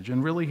message.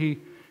 And really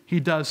he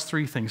does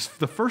 3 things.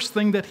 The first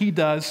thing that he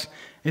does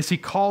is he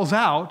calls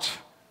out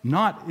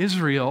not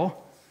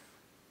Israel,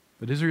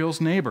 but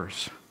Israel's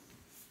neighbors.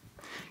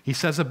 He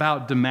says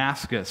about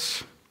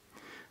Damascus,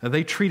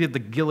 they treated the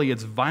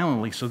Gileads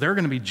violently, so they're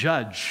going to be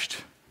judged.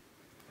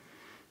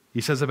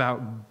 He says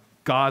about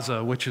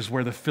Gaza, which is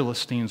where the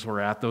Philistines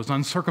were at, those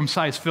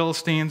uncircumcised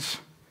Philistines,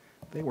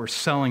 they were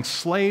selling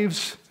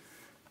slaves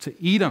to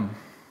Edom.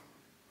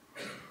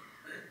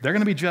 They're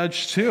going to be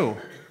judged too.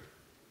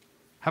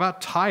 How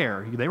about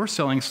Tyre? They were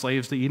selling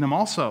slaves to Edom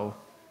also.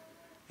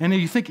 And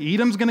you think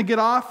Edom's going to get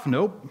off?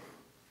 Nope.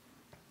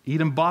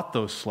 Edom bought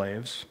those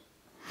slaves.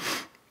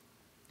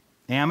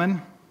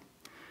 Ammon,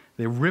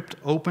 they ripped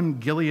open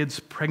Gilead's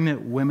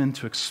pregnant women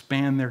to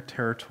expand their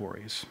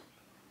territories.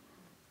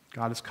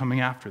 God is coming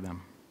after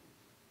them.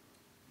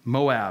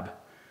 Moab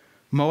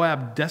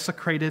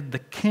desecrated the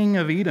king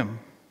of Edom.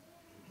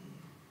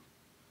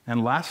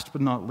 And last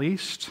but not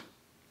least,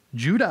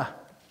 Judah,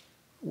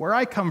 where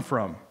I come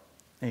from,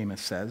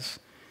 Amos says,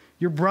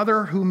 your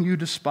brother whom you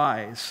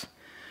despise.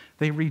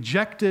 They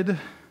rejected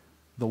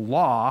the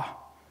law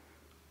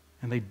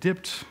and they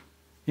dipped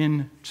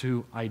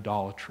into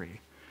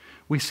idolatry.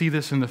 We see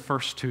this in the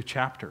first 2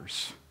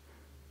 chapters.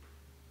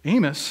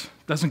 Amos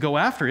doesn't go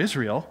after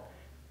Israel,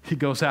 he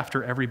goes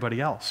after everybody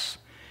else.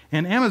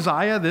 And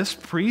Amaziah, this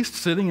priest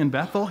sitting in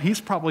Bethel,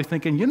 he's probably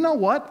thinking, you know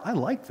what? I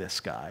like this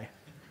guy.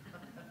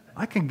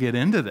 I can get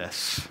into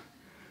this.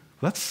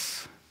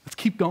 Let's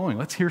keep going.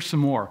 Let's hear some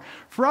more.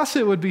 For us,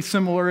 it would be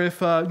similar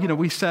if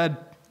we said,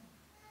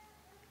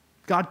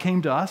 God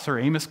came to us, or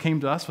Amos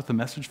came to us with a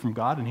message from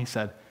God, and he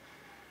said,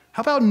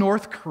 how about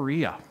North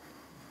Korea?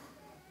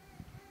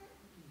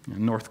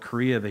 In North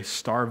Korea, they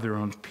starve their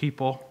own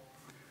people.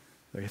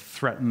 They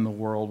threaten the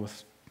world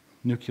with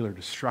nuclear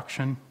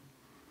destruction.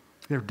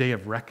 Their day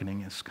of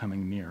reckoning is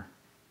coming near.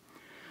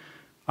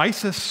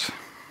 ISIS,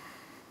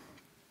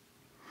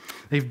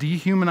 they've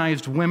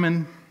dehumanized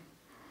women.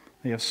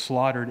 They have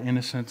slaughtered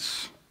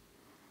innocents.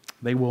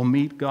 They will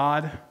meet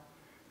God,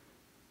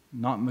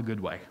 not in the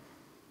good way.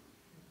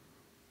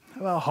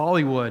 How about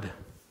Hollywood?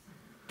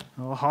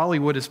 Well,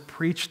 Hollywood has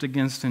preached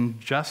against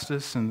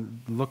injustice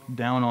and looked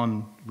down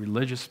on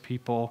religious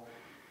people.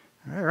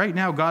 Right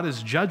now, God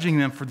is judging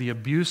them for the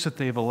abuse that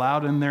they've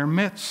allowed in their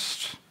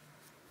midst.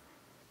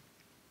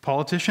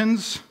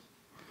 Politicians,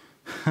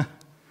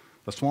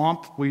 the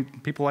swamp,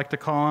 people like to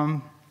call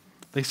them.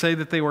 They say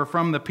that they were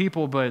from the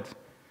people, but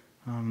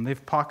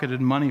they've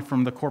pocketed money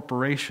from the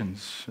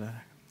corporations.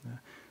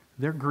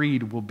 Their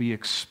greed will be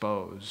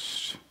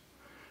exposed.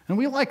 And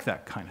we like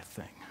that kind of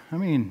thing. I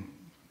mean,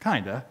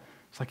 kind of.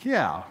 It's like,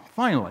 yeah,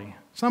 finally,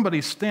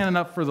 somebody's standing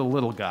up for the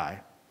little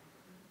guy.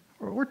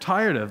 We're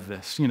tired of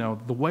this,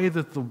 the way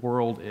that the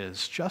world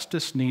is.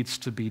 Justice needs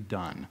to be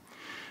done.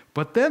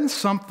 But then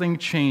something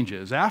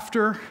changes.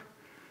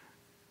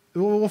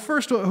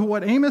 First,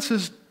 what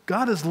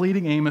God is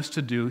leading Amos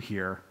to do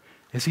here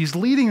is he's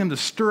leading them to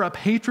stir up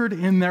hatred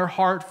in their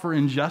heart for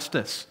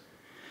injustice.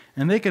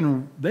 And they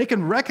can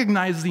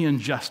recognize the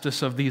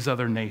injustice of these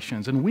other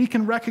nations, and we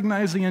can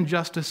recognize the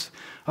injustice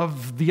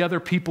of the other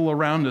people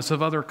around us,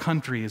 of other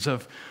countries,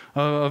 of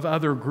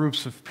other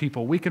groups of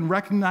people. We can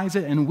recognize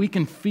it, and we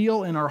can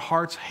feel in our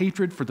hearts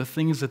hatred for the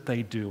things that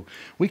they do.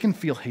 We can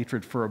feel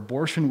hatred for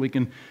abortion. We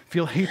can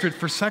feel hatred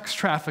for sex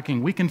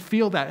trafficking. We can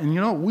feel that,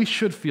 and we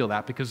should feel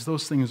that because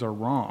those things are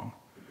wrong.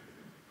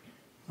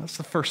 That's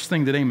the first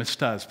thing that Amos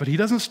does. But he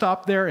doesn't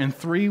stop there. In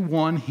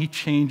 3:1, he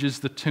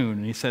changes the tune.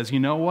 And he says, you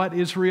know what,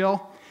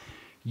 Israel?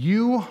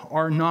 You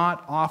are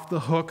not off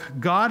the hook.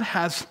 God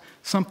has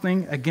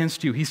something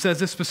against you. He says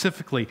this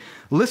specifically.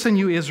 Listen,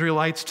 you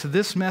Israelites, to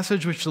this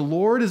message which the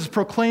Lord is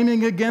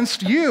proclaiming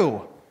against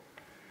you.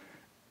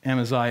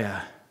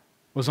 Amaziah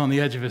was on the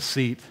edge of his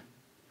seat.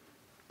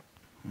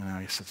 And now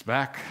he sits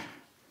back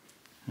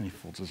and he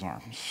folds his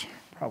arms.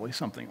 Probably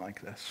something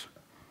like this.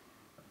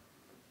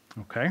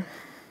 Okay.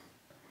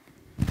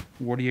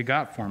 What do you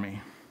got for me?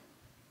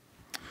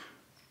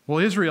 Well,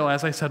 Israel,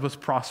 as I said, was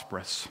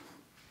prosperous.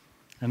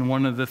 And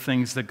one of the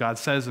things that God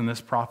says in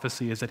this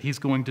prophecy is that he's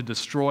going to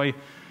destroy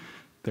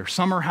their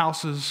summer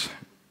houses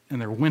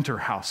and their winter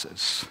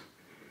houses.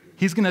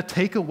 He's going to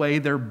take away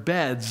their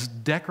beds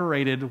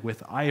decorated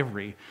with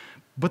ivory,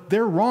 But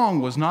their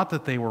wrong was not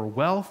that they were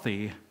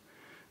wealthy.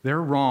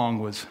 Their wrong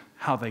was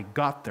how they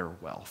got their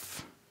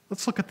wealth.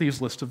 Let's look at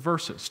these list of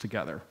verses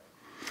together.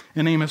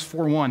 In Amos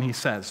 4:1, he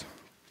says,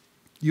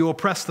 "You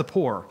oppress the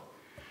poor,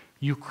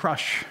 you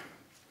crush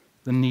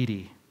the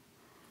needy."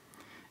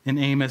 In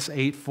Amos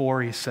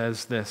 8:4, he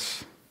says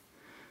this,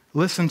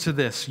 "Listen to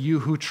this,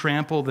 you who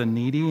trample the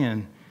needy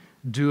and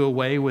do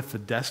away with the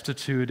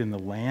destitute in the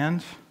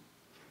land."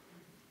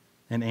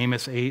 In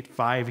Amos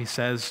 8:5, he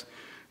says,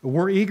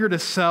 "We're eager to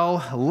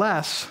sell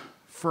less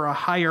for a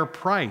higher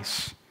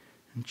price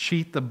and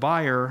cheat the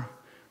buyer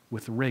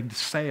with rigged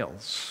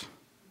sales."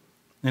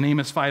 In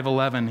Amos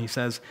 5:11, he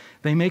says,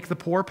 "They make the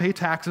poor pay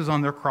taxes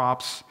on their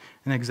crops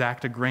and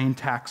exact a grain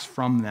tax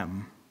from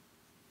them."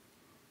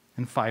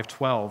 In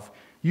 5:12,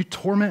 "You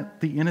torment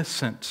the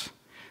innocent.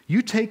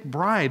 You take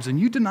bribes and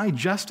you deny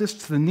justice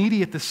to the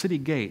needy at the city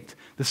gate."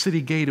 The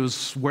city gate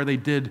was where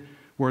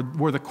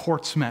where the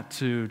courts met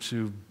to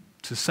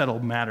settle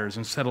matters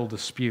and settle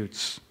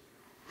disputes.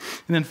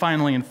 And then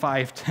finally in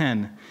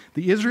 5:10,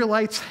 the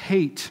Israelites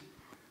hate,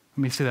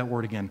 let me say that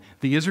word again,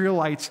 the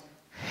Israelites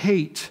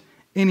hate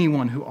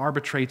anyone who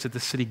arbitrates at the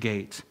city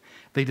gate.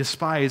 They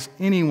despise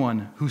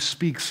anyone who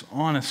speaks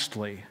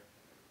honestly.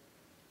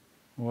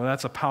 Well,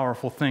 that's a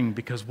powerful thing,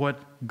 because what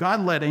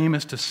God led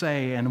Amos to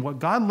say and what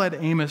God led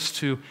Amos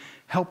to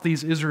help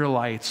these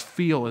Israelites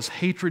feel is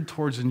hatred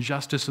towards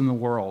injustice in the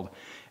world.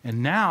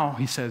 And now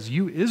he says,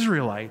 you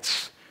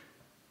Israelites,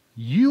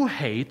 you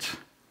hate,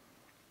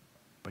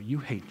 but you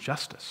hate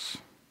justice.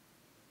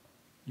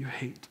 You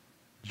hate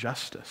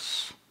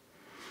justice.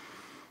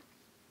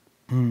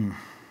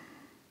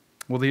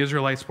 Well, the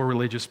Israelites were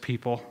religious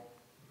people.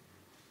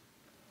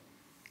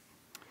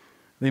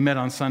 They met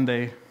on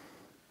Sunday.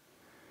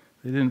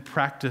 They didn't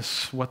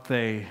practice what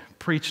they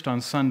preached on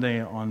Sunday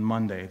on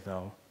Monday,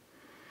 though.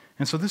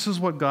 And so this is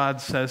what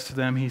God says to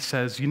them. He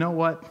says, you know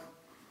what?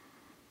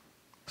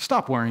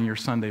 Stop wearing your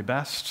Sunday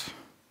best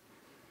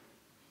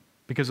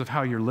because of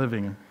how you're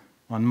living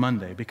on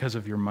Monday, because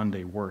of your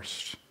Monday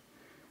worst.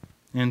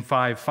 In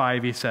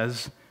 5:5, he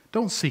says,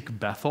 don't seek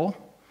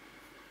Bethel.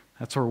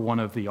 That's where one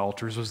of the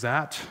altars was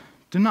at.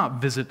 Do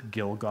not visit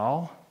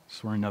Gilgal.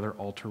 That's where another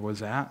altar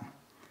was at.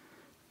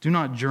 Do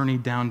not journey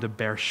down to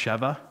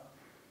Beersheba.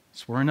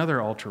 That's where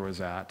another altar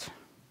was at.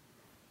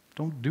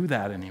 Don't do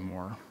that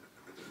anymore,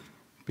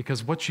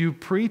 because what you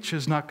preach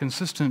is not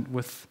consistent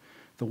with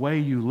the way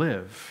you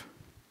live.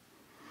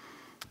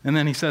 And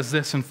then he says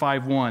this in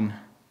 5:1,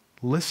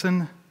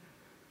 listen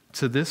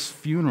to this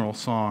funeral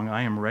song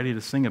I am ready to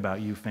sing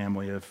about you,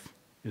 family of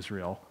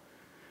Israel.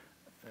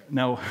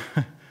 Now,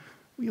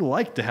 we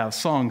like to have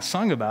songs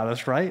sung about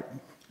us, right?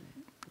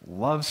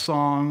 Love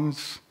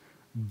songs,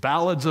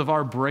 ballads of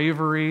our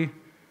bravery.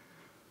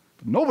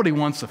 Nobody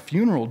wants a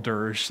funeral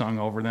dirge sung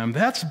over them.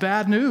 That's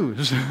bad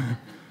news.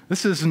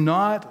 This is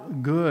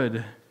not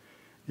good.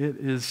 It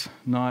is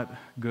not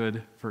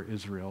good for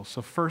Israel.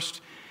 So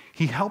first,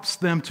 he helps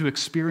them to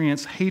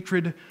experience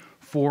hatred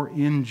for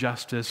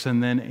injustice,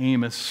 and then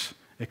Amos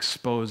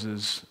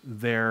exposes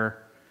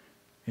their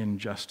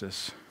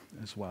injustice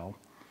as well.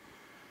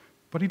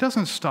 But he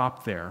doesn't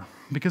stop there,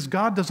 because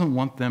God doesn't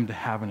want them to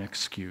have an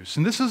excuse.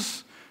 And this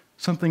is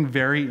something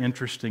very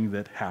interesting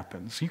that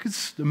happens. You could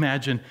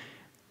imagine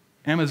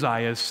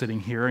Amaziah is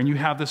sitting here, and you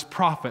have this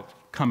prophet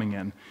coming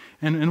in.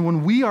 And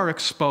when we are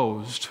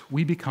exposed,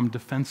 we become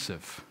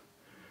defensive.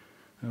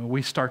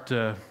 We start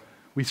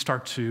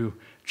to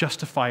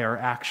justify our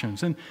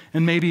actions. And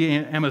maybe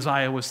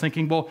Amaziah was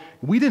thinking, well,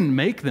 we didn't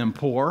make them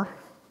poor.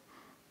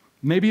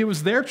 Maybe it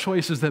was their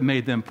choices that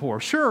made them poor.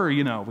 Sure,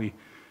 we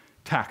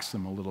taxed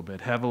them a little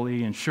bit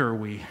heavily, and sure,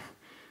 we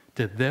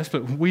did this,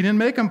 but we didn't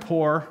make them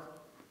poor.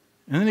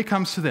 And then it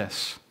comes to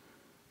this.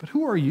 But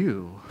who are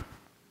you,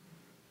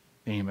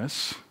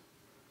 Amos?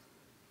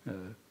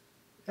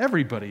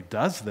 Everybody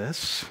does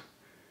this.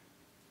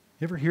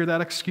 You ever hear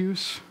that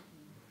excuse?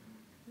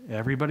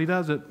 Everybody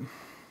does it.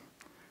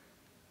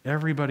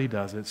 Everybody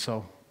does it,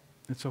 so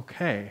it's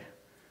okay.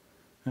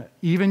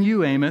 Even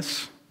you,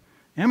 Amos.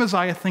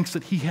 Amaziah thinks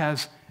that he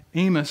has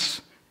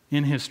Amos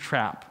in his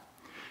trap.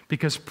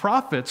 Because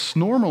prophets,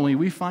 normally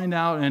we find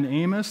out in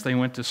Amos, they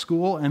went to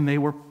school and they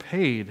were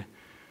paid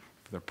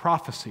for their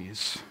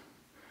prophecies.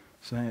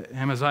 So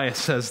Amaziah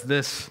says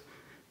this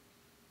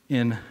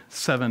in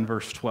 7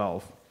 verse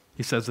 12.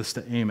 He says this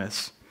to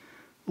Amos.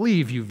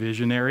 Leave, you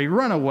visionary,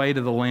 run away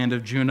to the land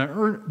of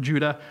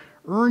Judah,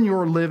 earn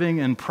your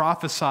living and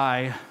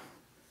prophesy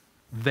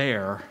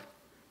there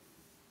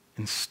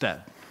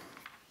instead.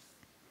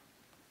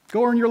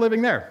 Go earn your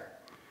living there.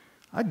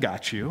 I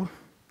got you.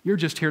 You're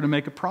just here to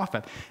make a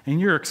profit. And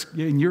you're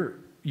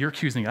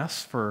accusing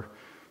us for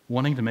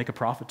wanting to make a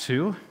profit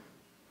too?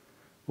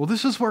 Well,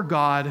 this is where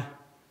God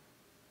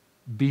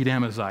beat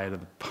Amaziah to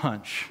the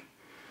punch.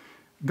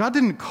 God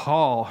didn't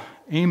call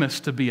Amos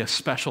to be a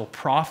special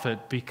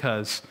prophet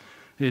because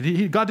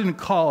God didn't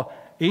call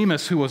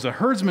Amos, who was a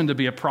herdsman, to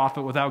be a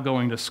prophet without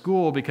going to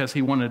school because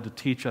he wanted to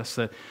teach us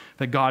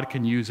that God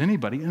can use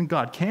anybody, and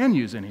God can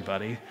use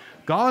anybody.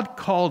 God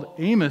called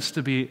Amos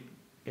to be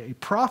a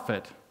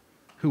prophet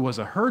who was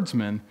a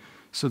herdsman,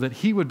 so that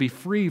he would be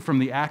free from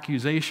the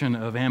accusation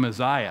of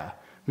Amaziah,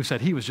 who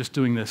said he was just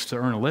doing this to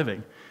earn a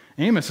living.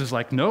 Amos is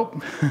like,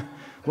 nope,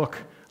 look,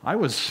 I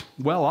was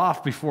well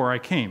off before I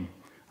came.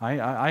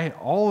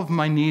 All of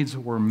my needs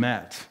were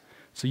met.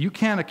 So you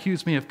can't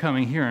accuse me of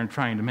coming here and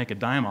trying to make a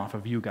dime off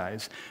of you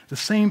guys. The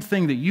same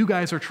thing that you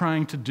guys are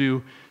trying to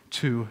do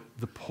to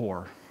the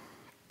poor.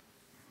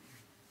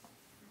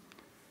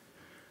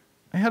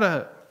 I had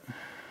a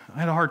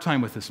hard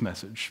time with this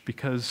message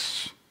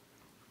because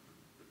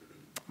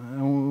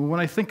when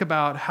I think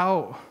about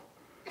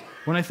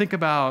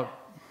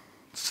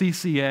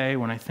CCA,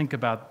 when I think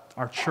about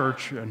our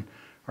church and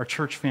our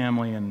church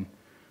family and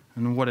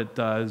what it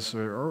does,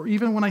 or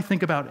even when I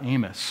think about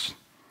Amos,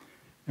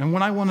 and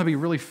when I want to be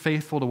really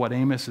faithful to what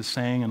Amos is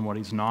saying and what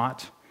he's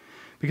not,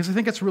 because I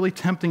think it's really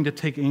tempting to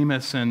take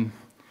Amos in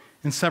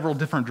several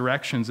different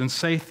directions and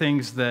say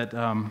things that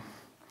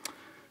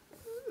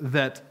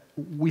that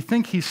we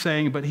think he's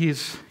saying, but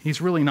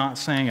he's really not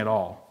saying at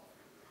all.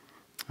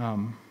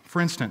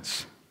 For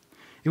instance,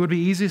 it would be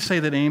easy to say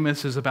that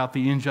Amos is about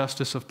the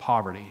injustice of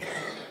poverty.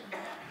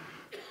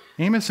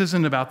 Amos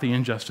isn't about the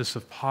injustice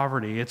of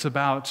poverty. It's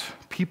about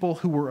people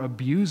who were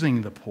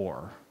abusing the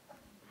poor.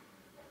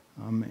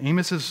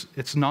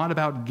 It's not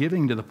about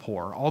giving to the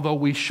poor, although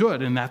we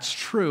should, and that's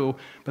true,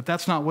 but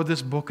that's not what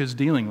this book is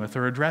dealing with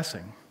or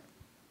addressing.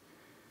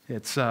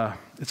 It's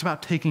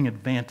about taking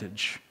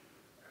advantage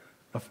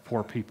of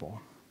poor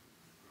people.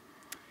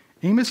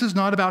 Amos is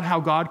not about how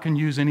God can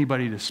use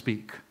anybody to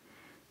speak,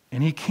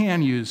 and he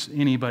can use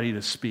anybody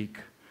to speak.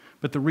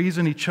 But the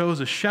reason he chose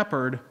a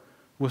shepherd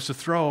was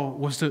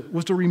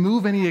to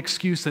remove any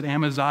excuse that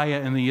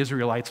Amaziah and the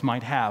Israelites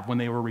might have when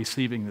they were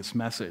receiving this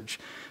message.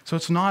 So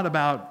it's not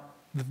about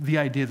the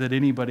idea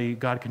that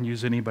God can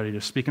use anybody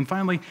to speak. And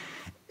finally,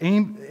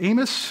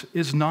 Amos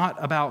is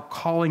not about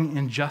calling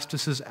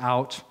injustices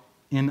out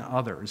in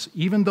others.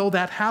 Even though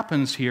that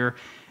happens here,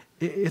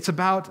 it's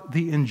about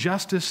the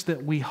injustice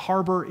that we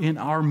harbor in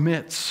our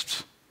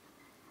midst.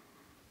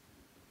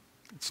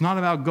 It's not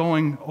about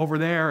going over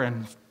there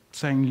and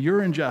saying,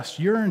 you're unjust,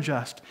 you're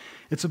unjust.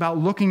 It's about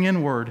looking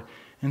inward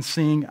and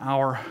seeing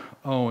our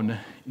own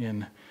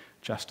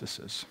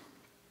injustices.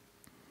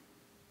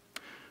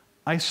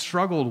 I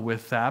struggled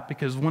with that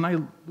because when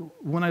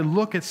I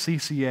look at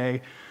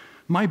CCA,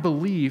 my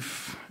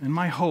belief and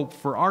my hope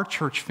for our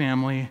church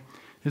family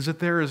is that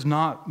there is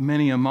not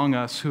many among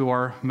us who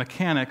are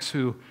mechanics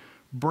who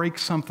break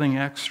something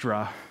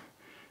extra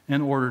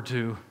in order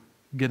to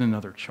get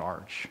another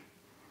charge.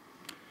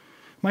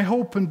 My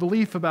hope and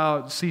belief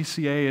about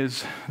CCA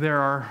is there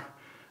are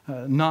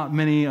not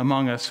many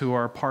among us who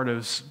are part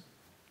of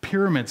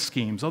pyramid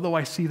schemes, although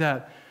I see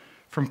that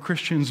from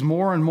Christians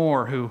more and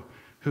more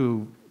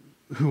who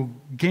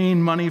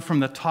gain money from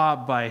the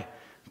top by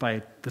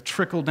the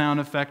trickle-down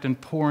effect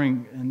and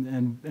pouring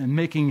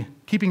and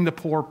keeping the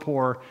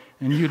poor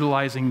and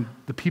utilizing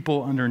the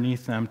people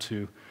underneath them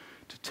to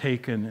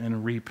take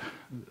and reap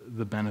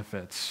the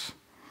benefits.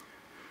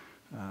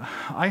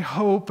 I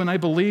hope and I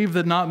believe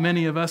that not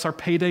many of us are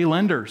payday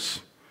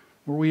lenders,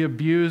 where we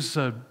abuse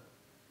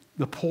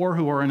the poor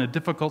who are in a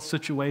difficult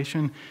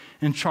situation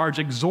and charge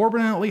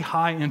exorbitantly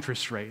high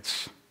interest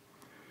rates.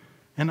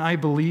 And I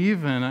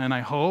believe and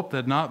I hope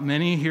that not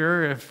many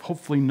here, if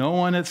hopefully no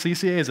one at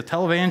CCA, is a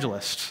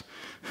televangelist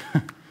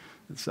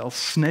that sells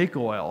snake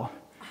oil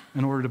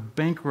in order to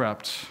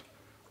bankrupt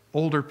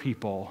older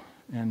people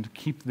and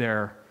keep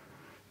their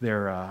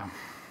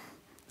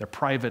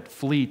private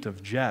fleet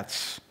of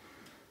jets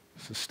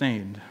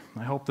sustained.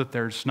 I hope that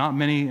there's not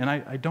many, and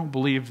I don't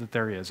believe that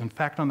there is. In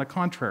fact, on the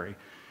contrary,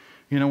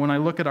 when I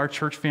look at our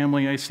church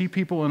family, I see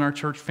people in our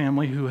church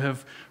family who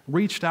have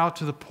reached out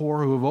to the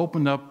poor, who have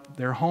opened up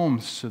their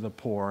homes to the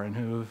poor, and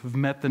who have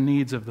met the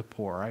needs of the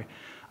poor.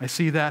 I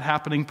see that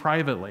happening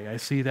privately. I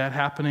see that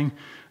happening.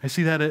 I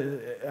see that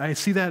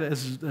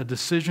as a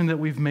decision that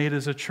we've made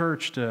as a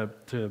church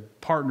to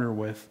partner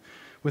with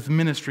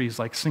ministries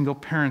like Single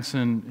Parents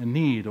in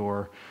Need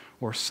or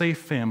Safe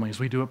Families.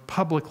 We do it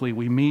publicly.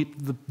 We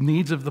meet the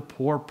needs of the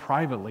poor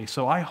privately.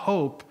 So I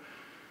hope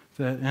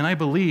that, and I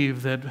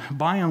believe that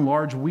by and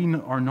large, we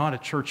are not a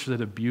church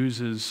that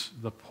abuses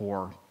the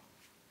poor.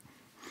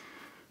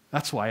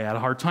 That's why I had a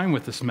hard time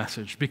with this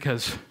message,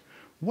 because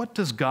what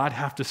does God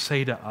have to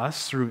say to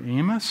us through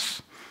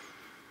Amos?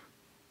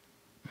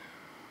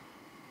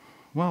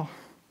 Well,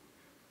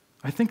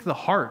 I think the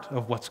heart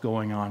of what's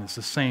going on is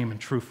the same and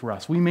true for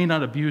us. We may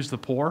not abuse the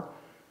poor,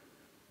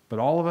 but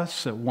all of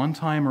us at one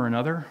time or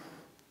another,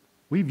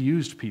 we've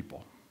used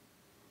people.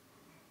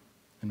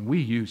 And we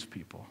use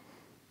people.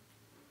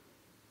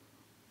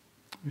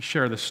 Let me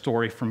share this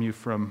story from you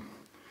from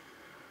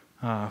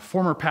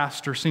former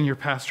pastor, senior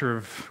pastor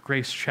of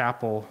Grace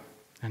Chapel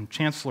and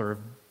chancellor of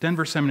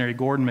Denver Seminary,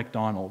 Gordon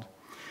MacDonald.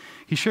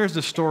 He shares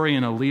this story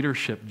in a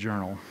leadership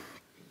journal.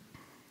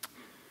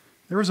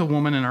 There was a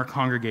woman in our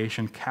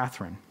congregation,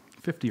 Catherine,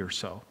 50 or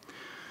so,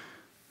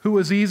 who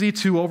was easy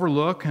to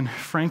overlook and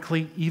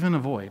frankly even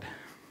avoid.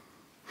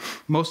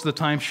 Most of the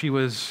time she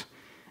was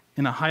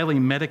in a highly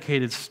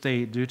medicated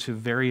state due to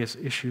various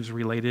issues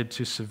related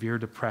to severe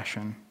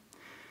depression.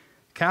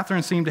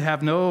 Catherine seemed to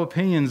have no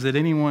opinions that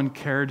anyone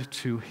cared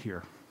to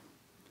hear.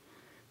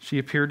 She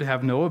appeared to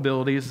have no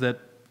abilities that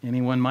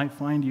anyone might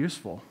find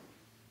useful.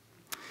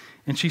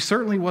 And she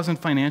certainly wasn't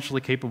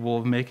financially capable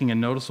of making a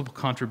noticeable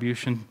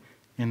contribution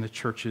in the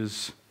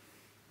church's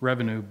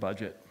revenue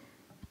budget.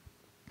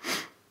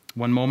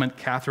 One moment,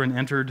 Catherine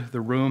entered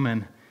the room,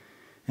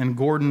 and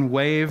Gordon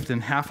waved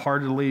and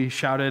half-heartedly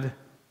shouted,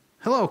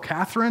 "Hello,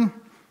 Catherine.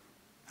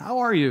 How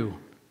are you?"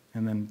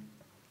 And then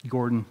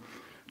Gordon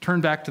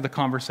turned back to the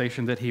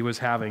conversation that he was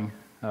having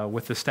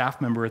with the staff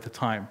member at the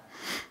time.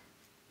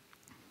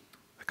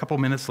 A couple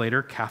minutes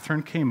later,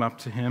 Catherine came up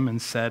to him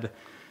and said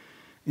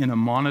in a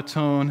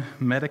monotone,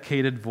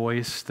 medicated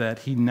voice that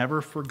he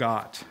never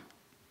forgot,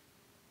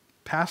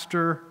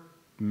 "Pastor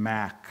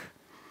Mac."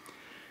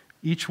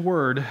 Each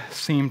word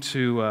seemed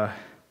to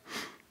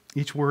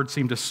be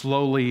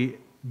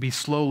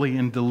slowly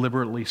and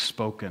deliberately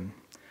spoken.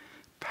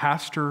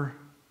 "Pastor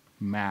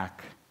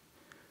Mac,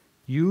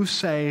 you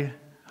say,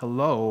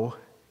 'Hello,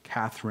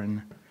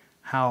 Catherine,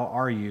 how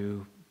are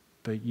you?'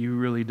 but you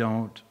really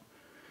don't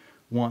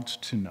want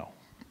to know.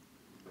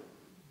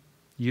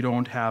 You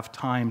don't have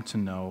time to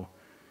know.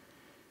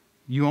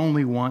 You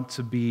only want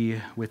to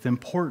be with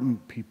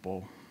important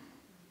people.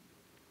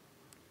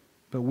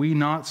 But we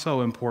not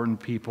so important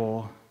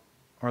people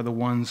are the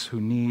ones who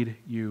need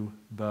you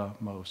the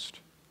most."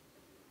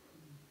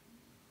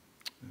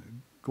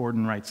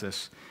 Gordon writes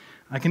this,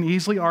 "I can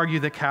easily argue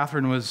that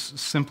Catherine was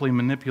simply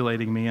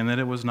manipulating me and that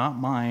it was not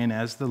mine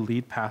as the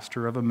lead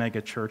pastor of a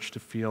megachurch to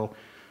feel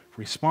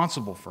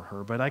responsible for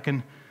her. But I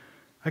can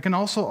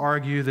also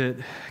argue that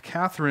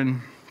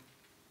Catherine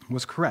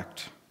was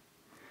correct,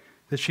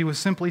 that she was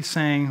simply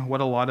saying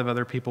what a lot of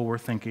other people were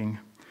thinking,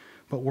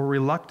 but were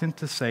reluctant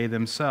to say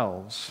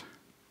themselves.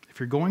 If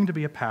you're going to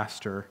be a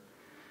pastor,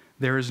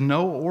 there is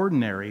no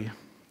ordinary,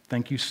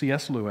 thank you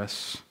C.S.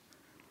 Lewis,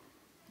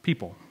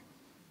 people."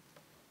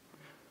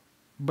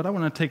 But I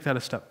want to take that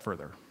a step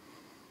further.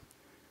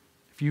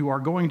 If you are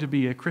going to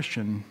be a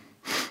Christian,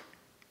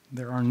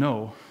 there are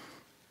no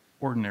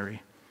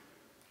ordinary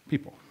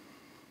people.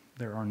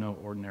 There are no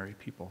ordinary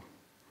people.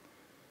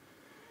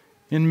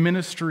 In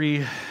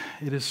ministry,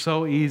 it is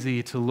so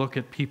easy to look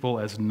at people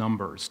as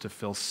numbers, to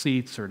fill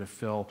seats or to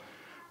fill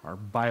our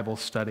Bible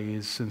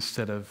studies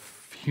instead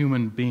of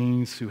human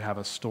beings who have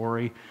a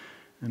story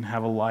and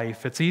have a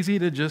life. It's easy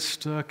to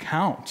just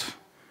count.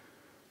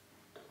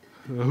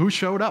 Who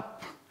showed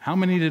up? How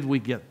many did we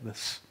get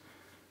this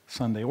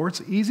Sunday? Or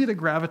it's easy to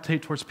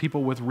gravitate towards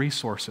people with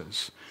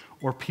resources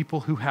or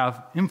people who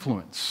have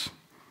influence.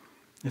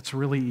 It's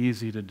really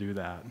easy to do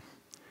that.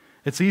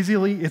 It's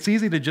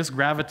easy to just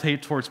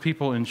gravitate towards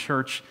people in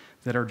church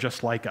that are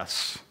just like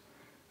us,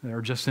 that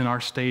are just in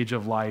our stage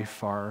of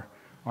life, our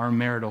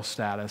marital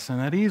status. And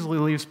that easily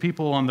leaves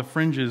people on the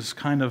fringes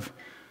kind of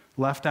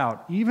left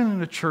out. Even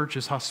in a church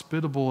as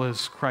hospitable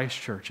as Christ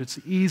Church, it's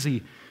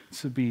easy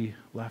to be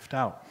left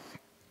out.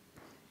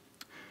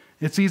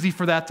 It's easy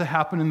for that to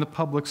happen in the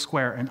public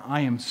square, and I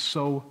am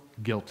so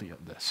guilty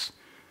of this.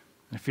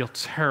 I feel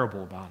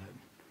terrible about it.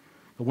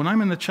 But when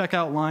I'm in the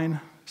checkout line,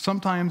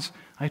 sometimes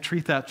I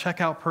treat that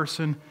checkout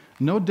person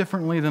no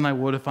differently than I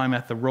would if I'm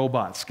at the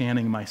robot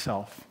scanning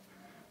myself.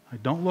 I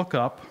don't look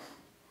up.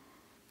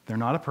 They're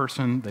not a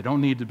person. They don't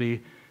need to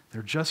be.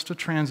 They're just a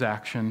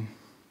transaction.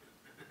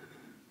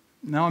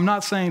 Now, I'm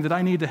not saying that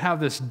I need to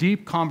have this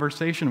deep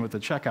conversation with the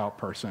checkout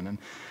person and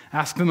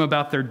ask them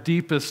about their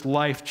deepest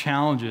life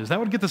challenges. That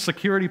would get the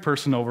security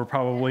person over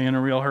probably in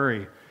a real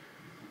hurry.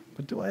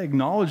 But do I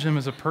acknowledge them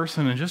as a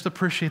person and just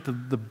appreciate the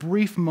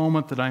brief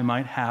moment that I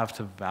might have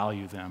to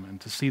value them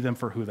and to see them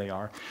for who they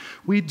are?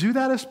 We do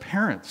that as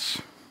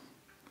parents.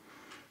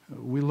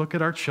 We look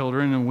at our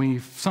children and we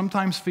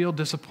sometimes feel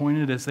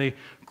disappointed as they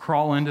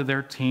crawl into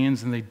their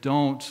teens and they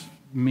don't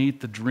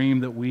meet the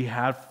dream that we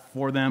had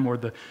for them or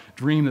the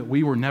dream that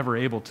we were never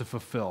able to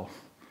fulfill.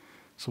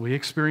 So we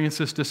experience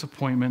this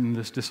disappointment and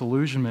this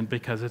disillusionment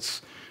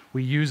because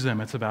we use them.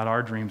 It's about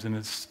our dreams and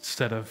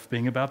instead of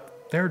being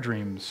about their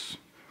dreams.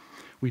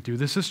 We do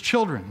this as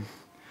children.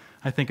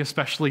 I think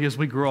especially as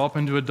we grow up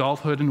into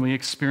adulthood and we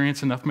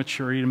experience enough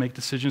maturity to make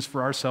decisions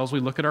for ourselves, we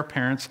look at our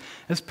parents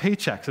as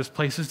paychecks, as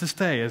places to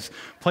stay, as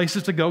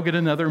places to go get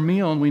another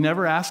meal, and we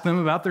never ask them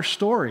about their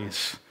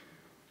stories.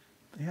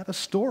 They had a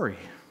story.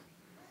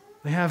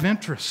 They have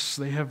interests.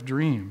 They have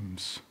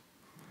dreams.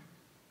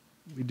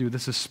 We do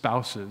this as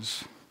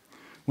spouses.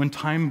 When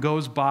time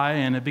goes by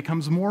and it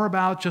becomes more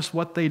about just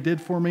what they did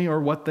for me or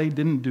what they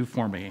didn't do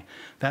for me,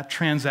 that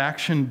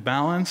transaction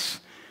balance,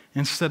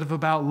 instead of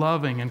about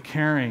loving and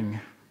caring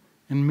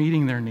and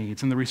meeting their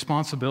needs and the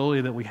responsibility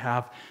that we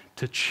have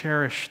to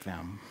cherish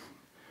them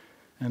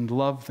and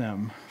love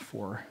them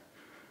for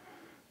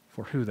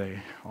who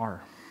they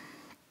are.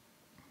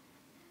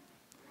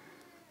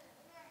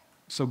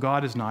 So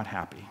God is not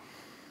happy.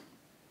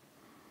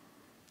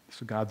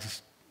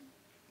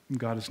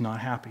 God is not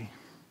happy.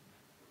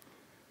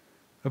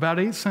 About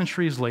 8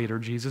 centuries later,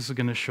 Jesus is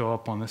going to show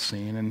up on the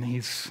scene, and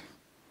he's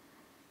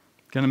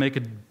going to make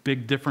a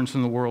big difference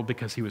in the world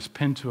because he was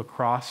pinned to a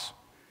cross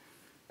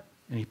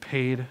and he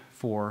paid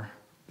for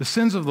the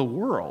sins of the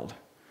world.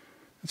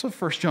 That's what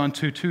 1 John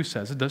 2:2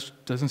 says. It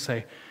doesn't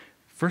say.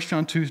 1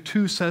 John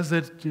 2:2 says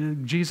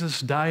that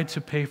Jesus died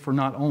to pay for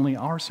not only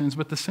our sins,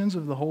 but the sins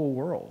of the whole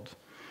world.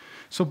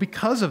 So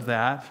because of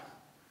that,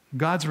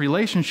 God's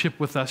relationship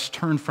with us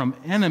turned from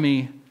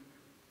enemy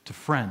to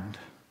friend.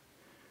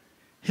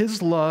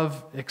 His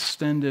love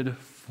extended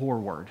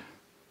forward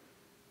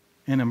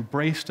and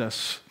embraced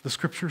us, the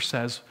scripture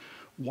says,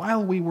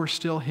 while we were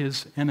still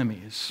his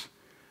enemies.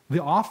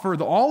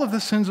 All of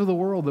the sins of the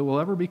world that will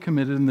ever be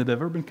committed and that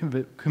have ever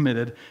been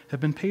committed have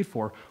been paid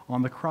for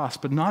on the cross.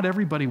 But not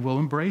everybody will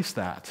embrace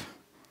that.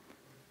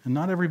 And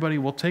not everybody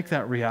will take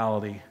that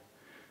reality.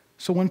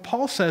 So when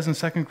Paul says in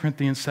 2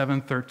 Corinthians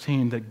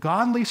 7:13 that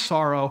godly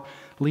sorrow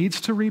leads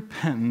to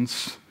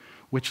repentance,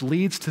 which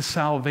leads to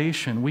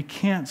salvation, we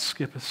can't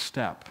skip a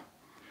step.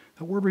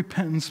 The word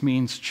repentance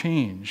means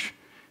change.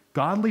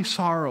 Godly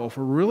sorrow, if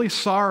we're really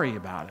sorry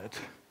about it,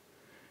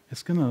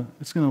 it's going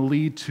to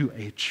lead to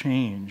a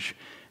change.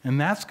 And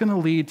that's going to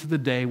lead to the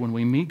day when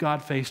we meet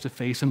God face to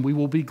face and we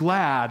will be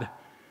glad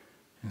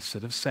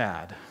instead of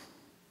sad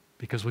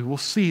because we will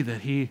see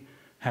that he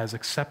has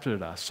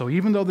accepted us. So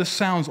even though this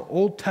sounds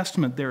Old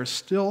Testament, there is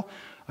still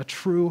a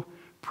true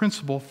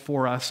principle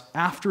for us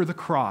after the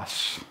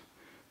cross.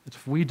 That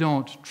if we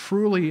don't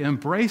truly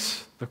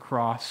embrace the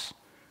cross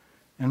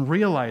and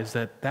realize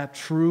that that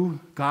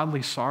true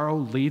godly sorrow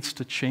leads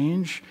to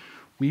change,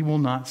 we will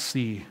not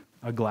see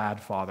a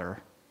glad Father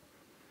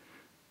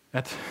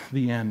at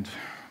the end.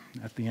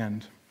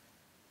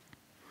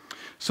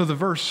 So the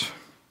verse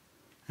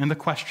and the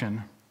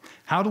question,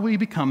 how do we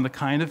become the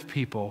kind of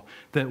people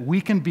that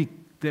we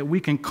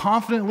can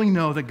confidently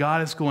know that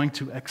God is going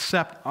to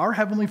accept, our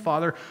Heavenly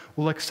Father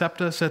will accept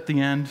us at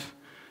the end?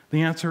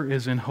 The answer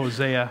is in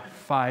Hosea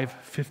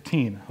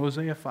 5:15.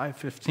 Hosea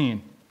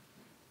 5:15.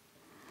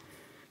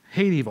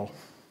 Hate evil.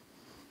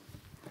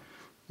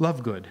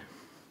 Love good.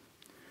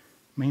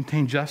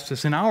 Maintain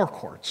justice in our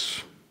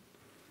courts.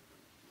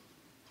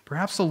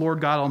 Perhaps the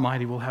Lord God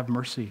Almighty will have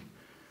mercy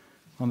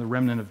on the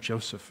remnant of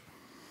Joseph.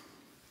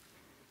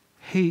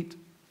 Hate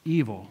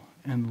evil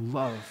and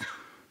love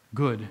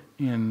good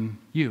in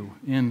you,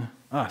 in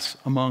us,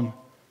 among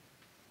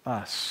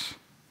us.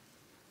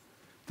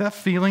 That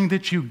feeling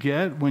that you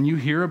get when you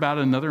hear about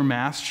another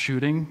mass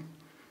shooting,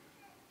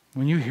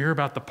 when you hear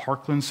about the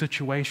Parkland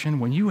situation,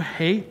 when you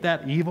hate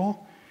that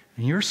evil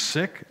and you're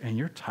sick and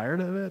you're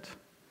tired of it,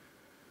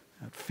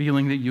 that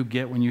feeling that you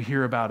get when you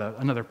hear about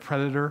another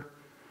predator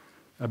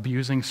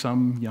abusing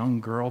some young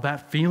girl,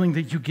 that feeling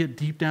that you get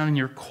deep down in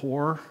your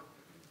core,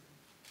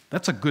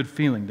 that's a good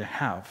feeling to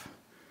have.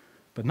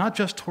 But not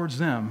just towards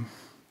them,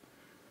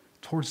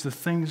 towards the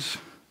things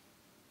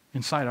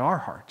inside our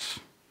hearts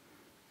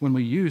when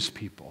we use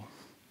people,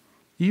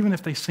 even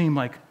if they seem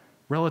like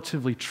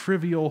relatively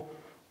trivial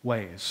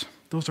ways.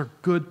 Those are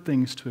good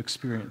things to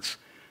experience.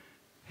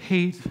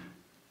 Hate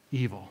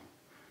evil.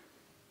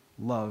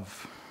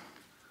 Love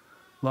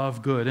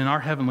good. And our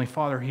Heavenly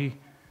Father, He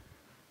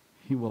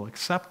will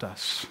accept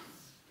us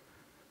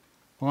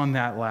on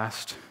that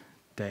last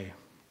day.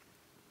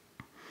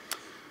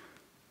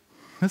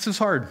 This is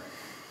hard.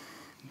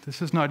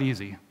 This is not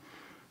easy.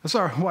 That's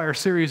why our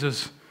series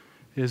is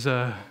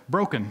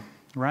broken,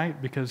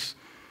 right? Because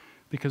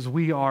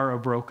we are a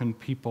broken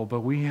people,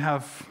 but we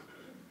have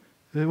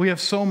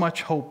so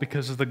much hope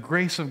because the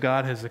grace of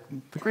God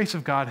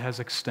has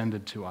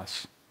extended to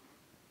us.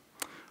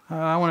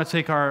 I want to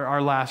take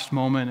our last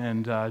moment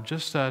and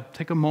just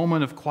take a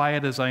moment of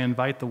quiet as I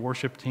invite the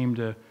worship team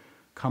to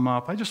come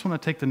up. I just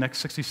want to take the next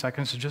 60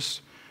 seconds to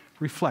just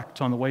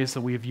reflect on the ways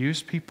that we have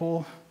used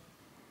people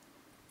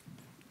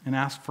and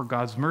ask for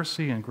God's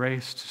mercy and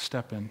grace to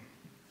step in.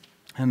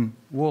 And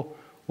we'll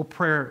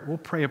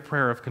pray a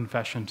prayer of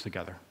confession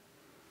together.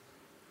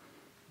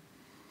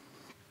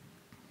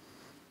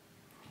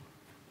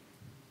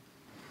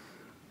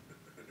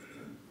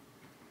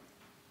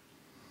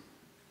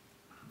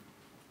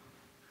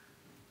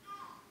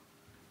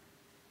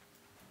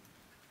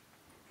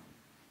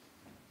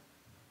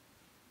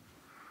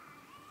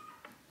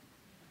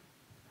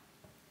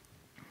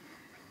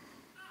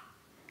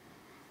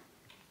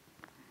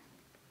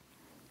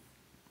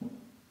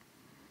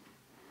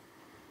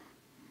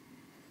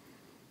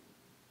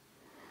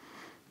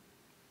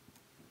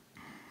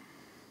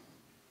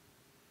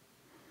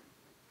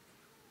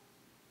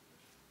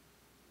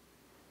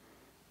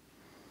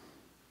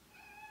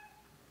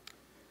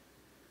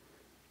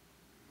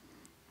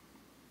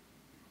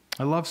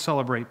 I love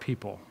Celebrate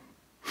People.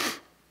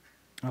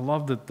 I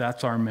love that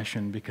that's our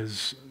mission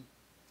because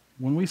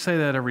when we say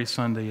that every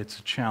Sunday, it's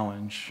a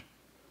challenge.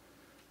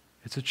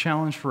 It's a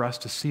challenge for us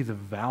to see the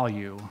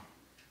value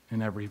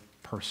in every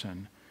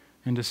person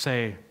and to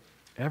say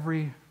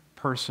every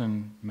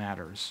person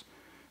matters.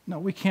 No,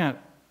 we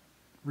cannot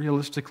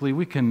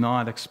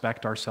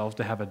expect ourselves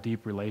to have a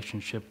deep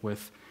relationship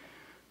with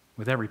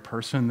every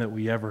person that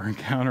we ever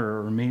encounter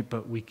or meet,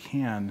 but we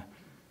can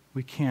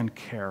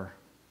care.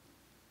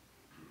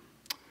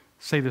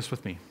 Say this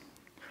with me.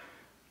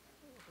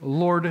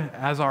 Lord,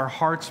 as our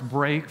hearts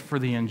break for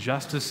the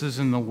injustices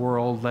in the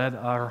world, let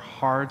our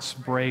hearts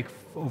break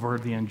over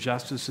the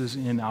injustices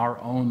in our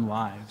own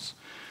lives.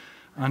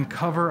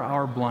 Uncover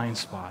our blind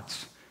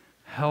spots.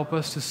 Help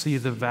us to see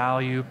the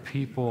value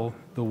people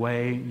the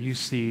way you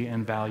see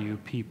and value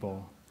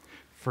people.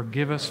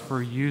 Forgive us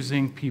for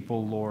using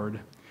people, Lord.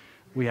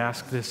 We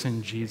ask this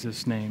in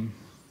Jesus' name.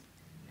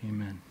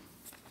 Amen.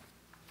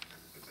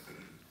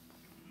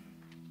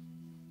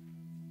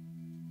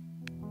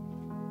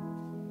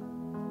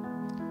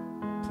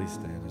 Please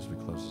stand as we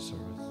close the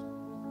service.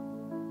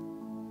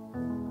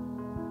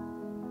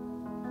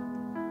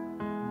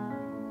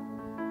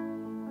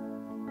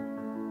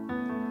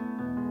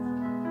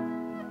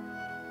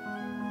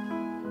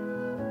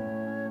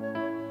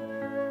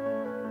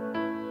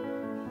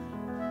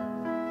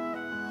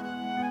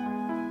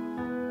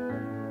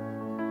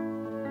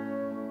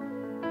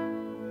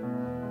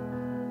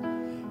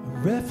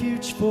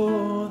 Refuge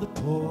for the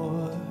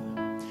poor,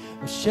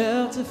 a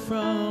shelter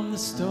from the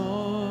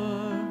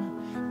storm.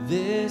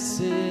 This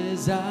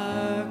is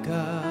our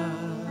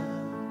God.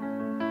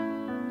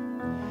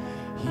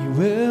 He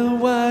will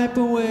wipe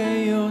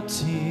away your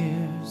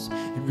tears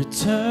and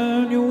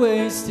return your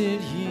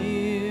wasted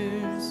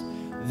years.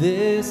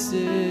 This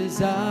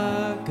is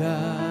our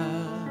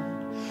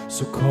God.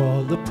 So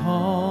call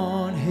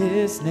upon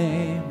His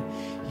name.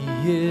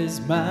 He is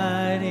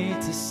mighty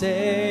to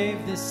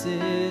save. This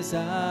is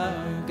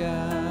our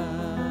God.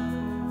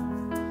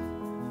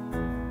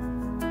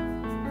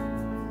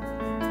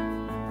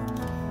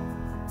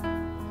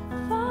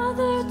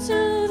 Father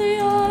to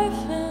the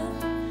orphan,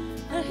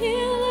 a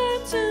healer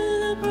to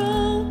the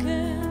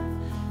broken.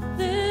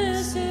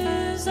 This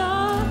is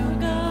our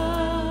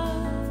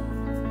God.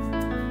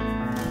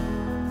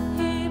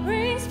 He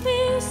brings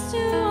peace to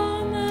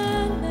our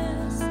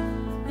madness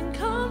and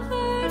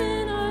comfort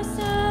in our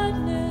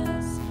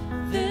sadness.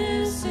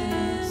 This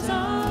is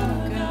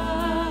our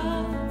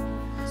God.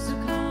 So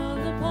call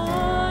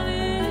upon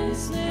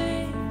His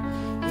name.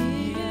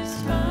 He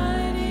is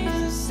mighty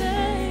to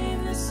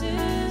save. This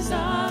is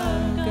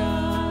our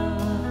God.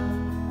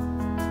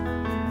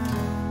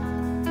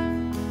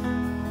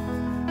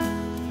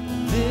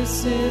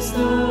 This is the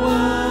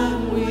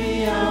one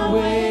we are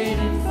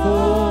waiting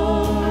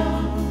for.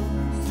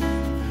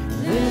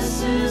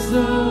 This is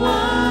the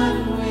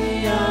one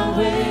we are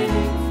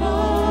waiting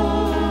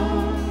for.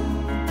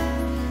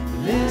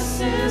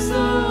 This is the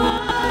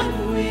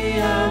one we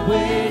are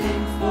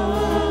waiting for.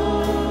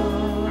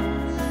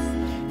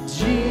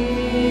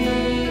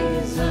 Jesus,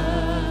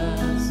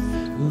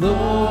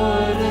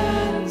 Lord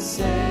and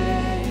Savior.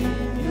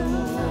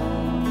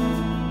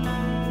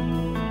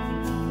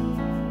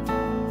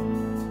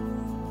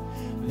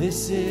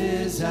 This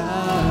is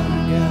our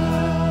God.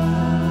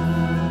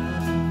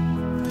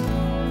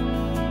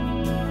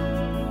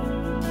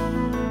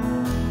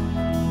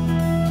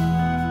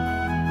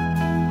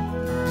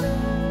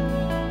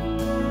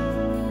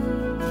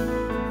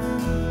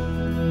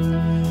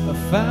 A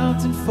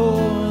fountain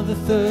for the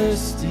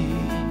thirsty,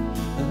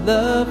 a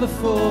lover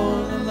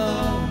for the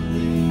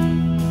lonely.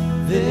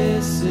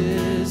 This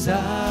is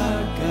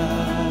our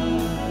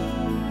God.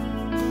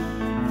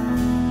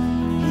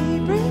 He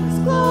brings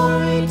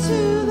glory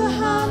to the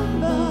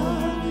humble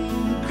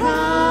and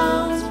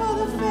crowns for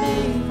the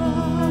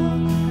faithful.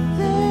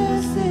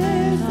 This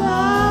is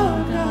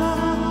our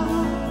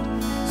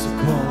God. So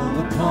call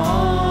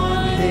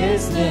upon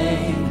His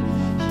name.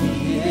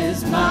 He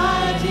is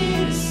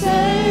mighty to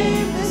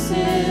save. This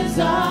is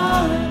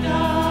our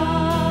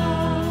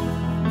God.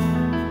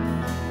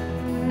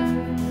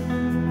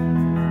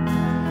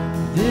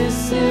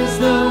 This is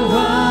the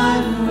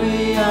one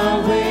we are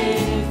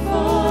waiting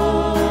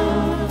for.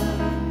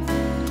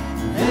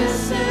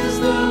 This is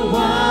the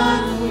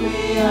one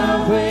we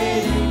are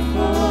waiting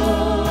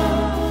for.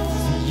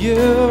 For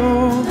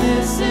you,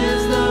 this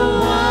is the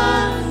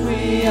one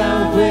we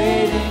are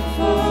waiting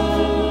for.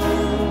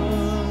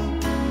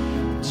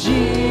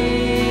 Jesus,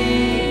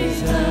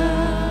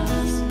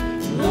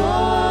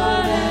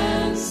 Lord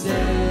and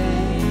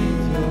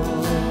Savior.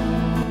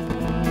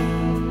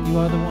 You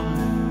are the one.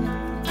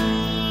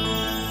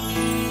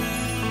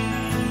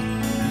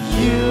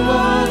 You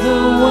are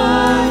the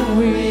one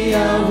we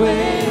are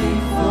waiting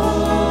for.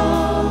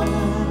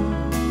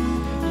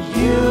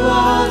 You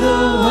are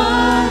the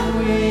one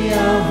we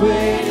are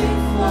waiting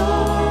for.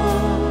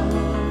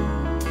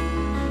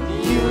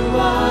 You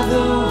are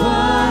the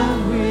one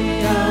we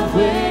are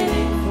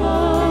waiting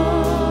for.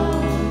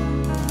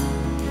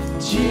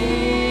 Jesus,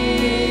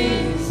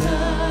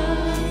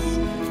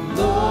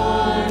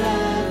 Lord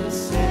and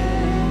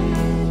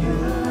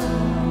Savior.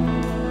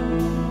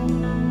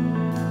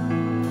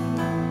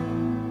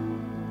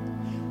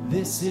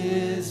 This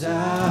is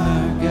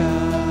our God.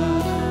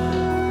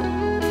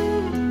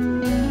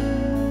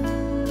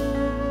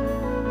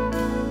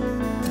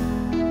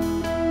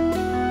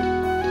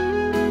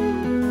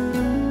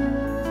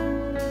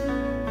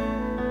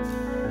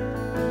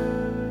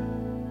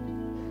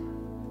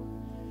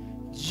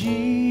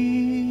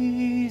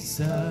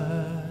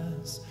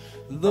 Jesus,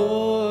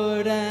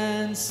 Lord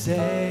and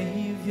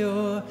Savior.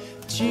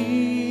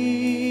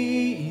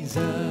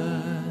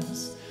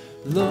 Jesus,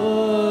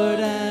 Lord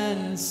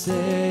and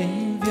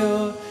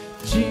Savior,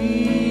 Jesus,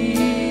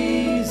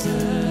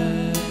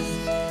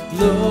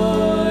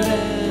 Lord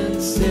and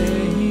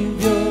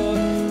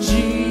Savior,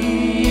 Jesus,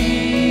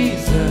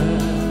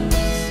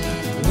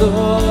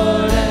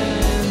 Lord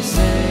and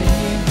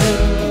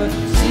Savior,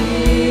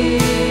 Jesus,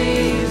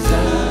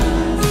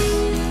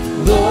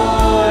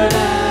 Lord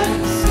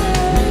and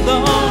Savior,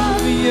 long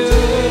for you.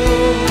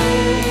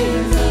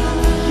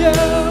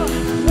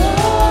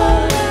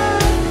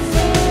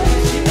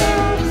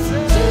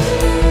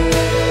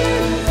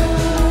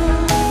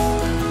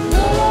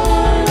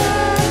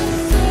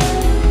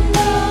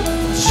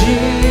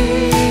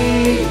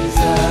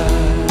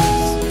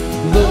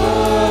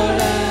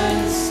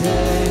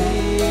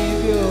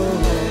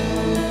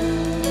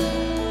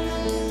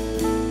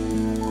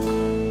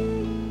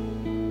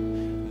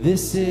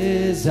 This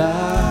is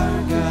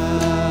our God.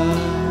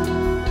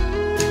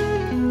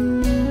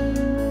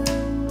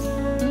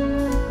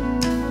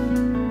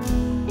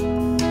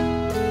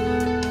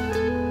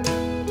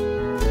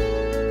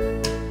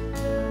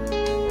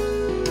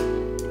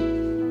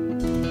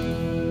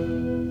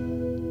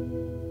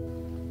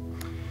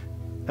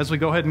 As we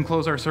go ahead and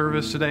close our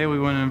service today, we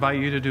want to invite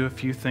you to do a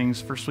few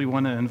things. First, we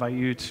want to invite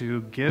you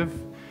to give.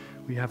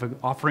 We have an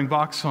offering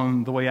box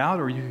on the way out,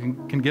 or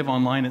you can give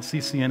online at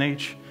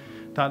ccnh.org.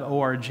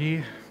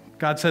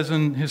 God says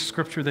in His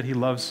scripture that He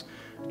loves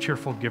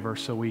cheerful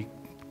givers, so we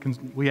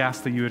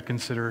ask that you would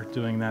consider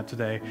doing that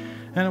today.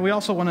 And we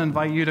also want to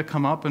invite you to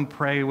come up and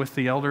pray with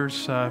the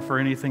elders for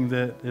anything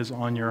that is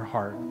on your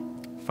heart.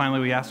 Finally,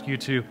 we ask you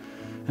to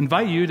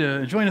invite you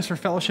to join us for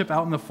fellowship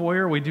out in the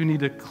foyer. We do need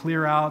to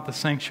clear out the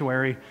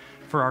sanctuary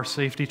for our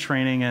safety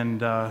training and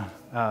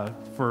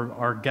for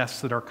our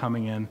guests that are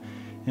coming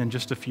in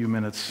just a few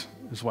minutes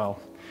as well.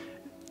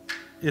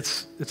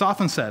 It's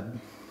often said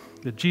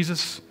that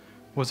Jesus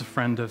was a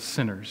friend of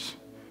sinners.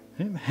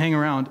 He didn't hang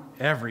around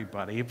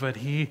everybody, but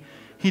he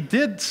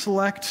did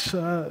select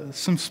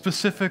some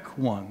specific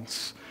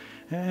ones.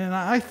 And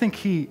I think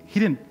he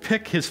didn't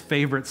pick his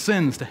favorite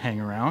sins to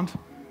hang around,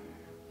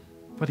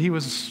 but he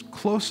was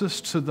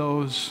closest to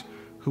those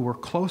who were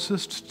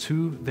closest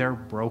to their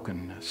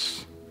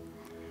brokenness.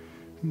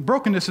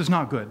 Brokenness is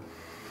not good.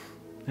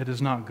 It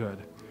is not good.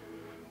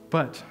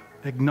 But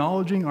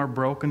acknowledging our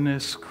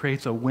brokenness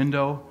creates a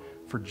window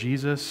for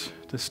Jesus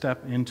to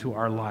step into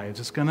our lives.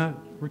 It's going to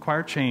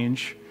require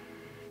change.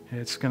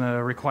 It's going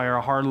to require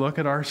a hard look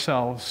at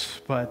ourselves,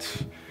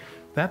 but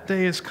that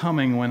day is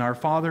coming when our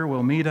Father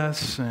will meet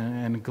us,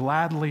 and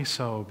gladly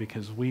so,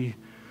 because we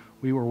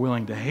were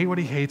willing to hate what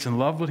He hates and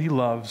love what He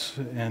loves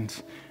and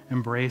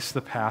embrace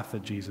the path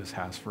that Jesus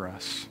has for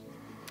us.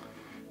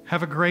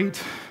 Have a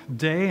great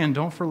day, and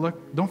don't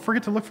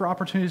forget to look for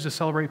opportunities to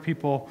celebrate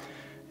people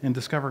and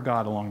discover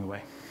God along the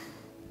way.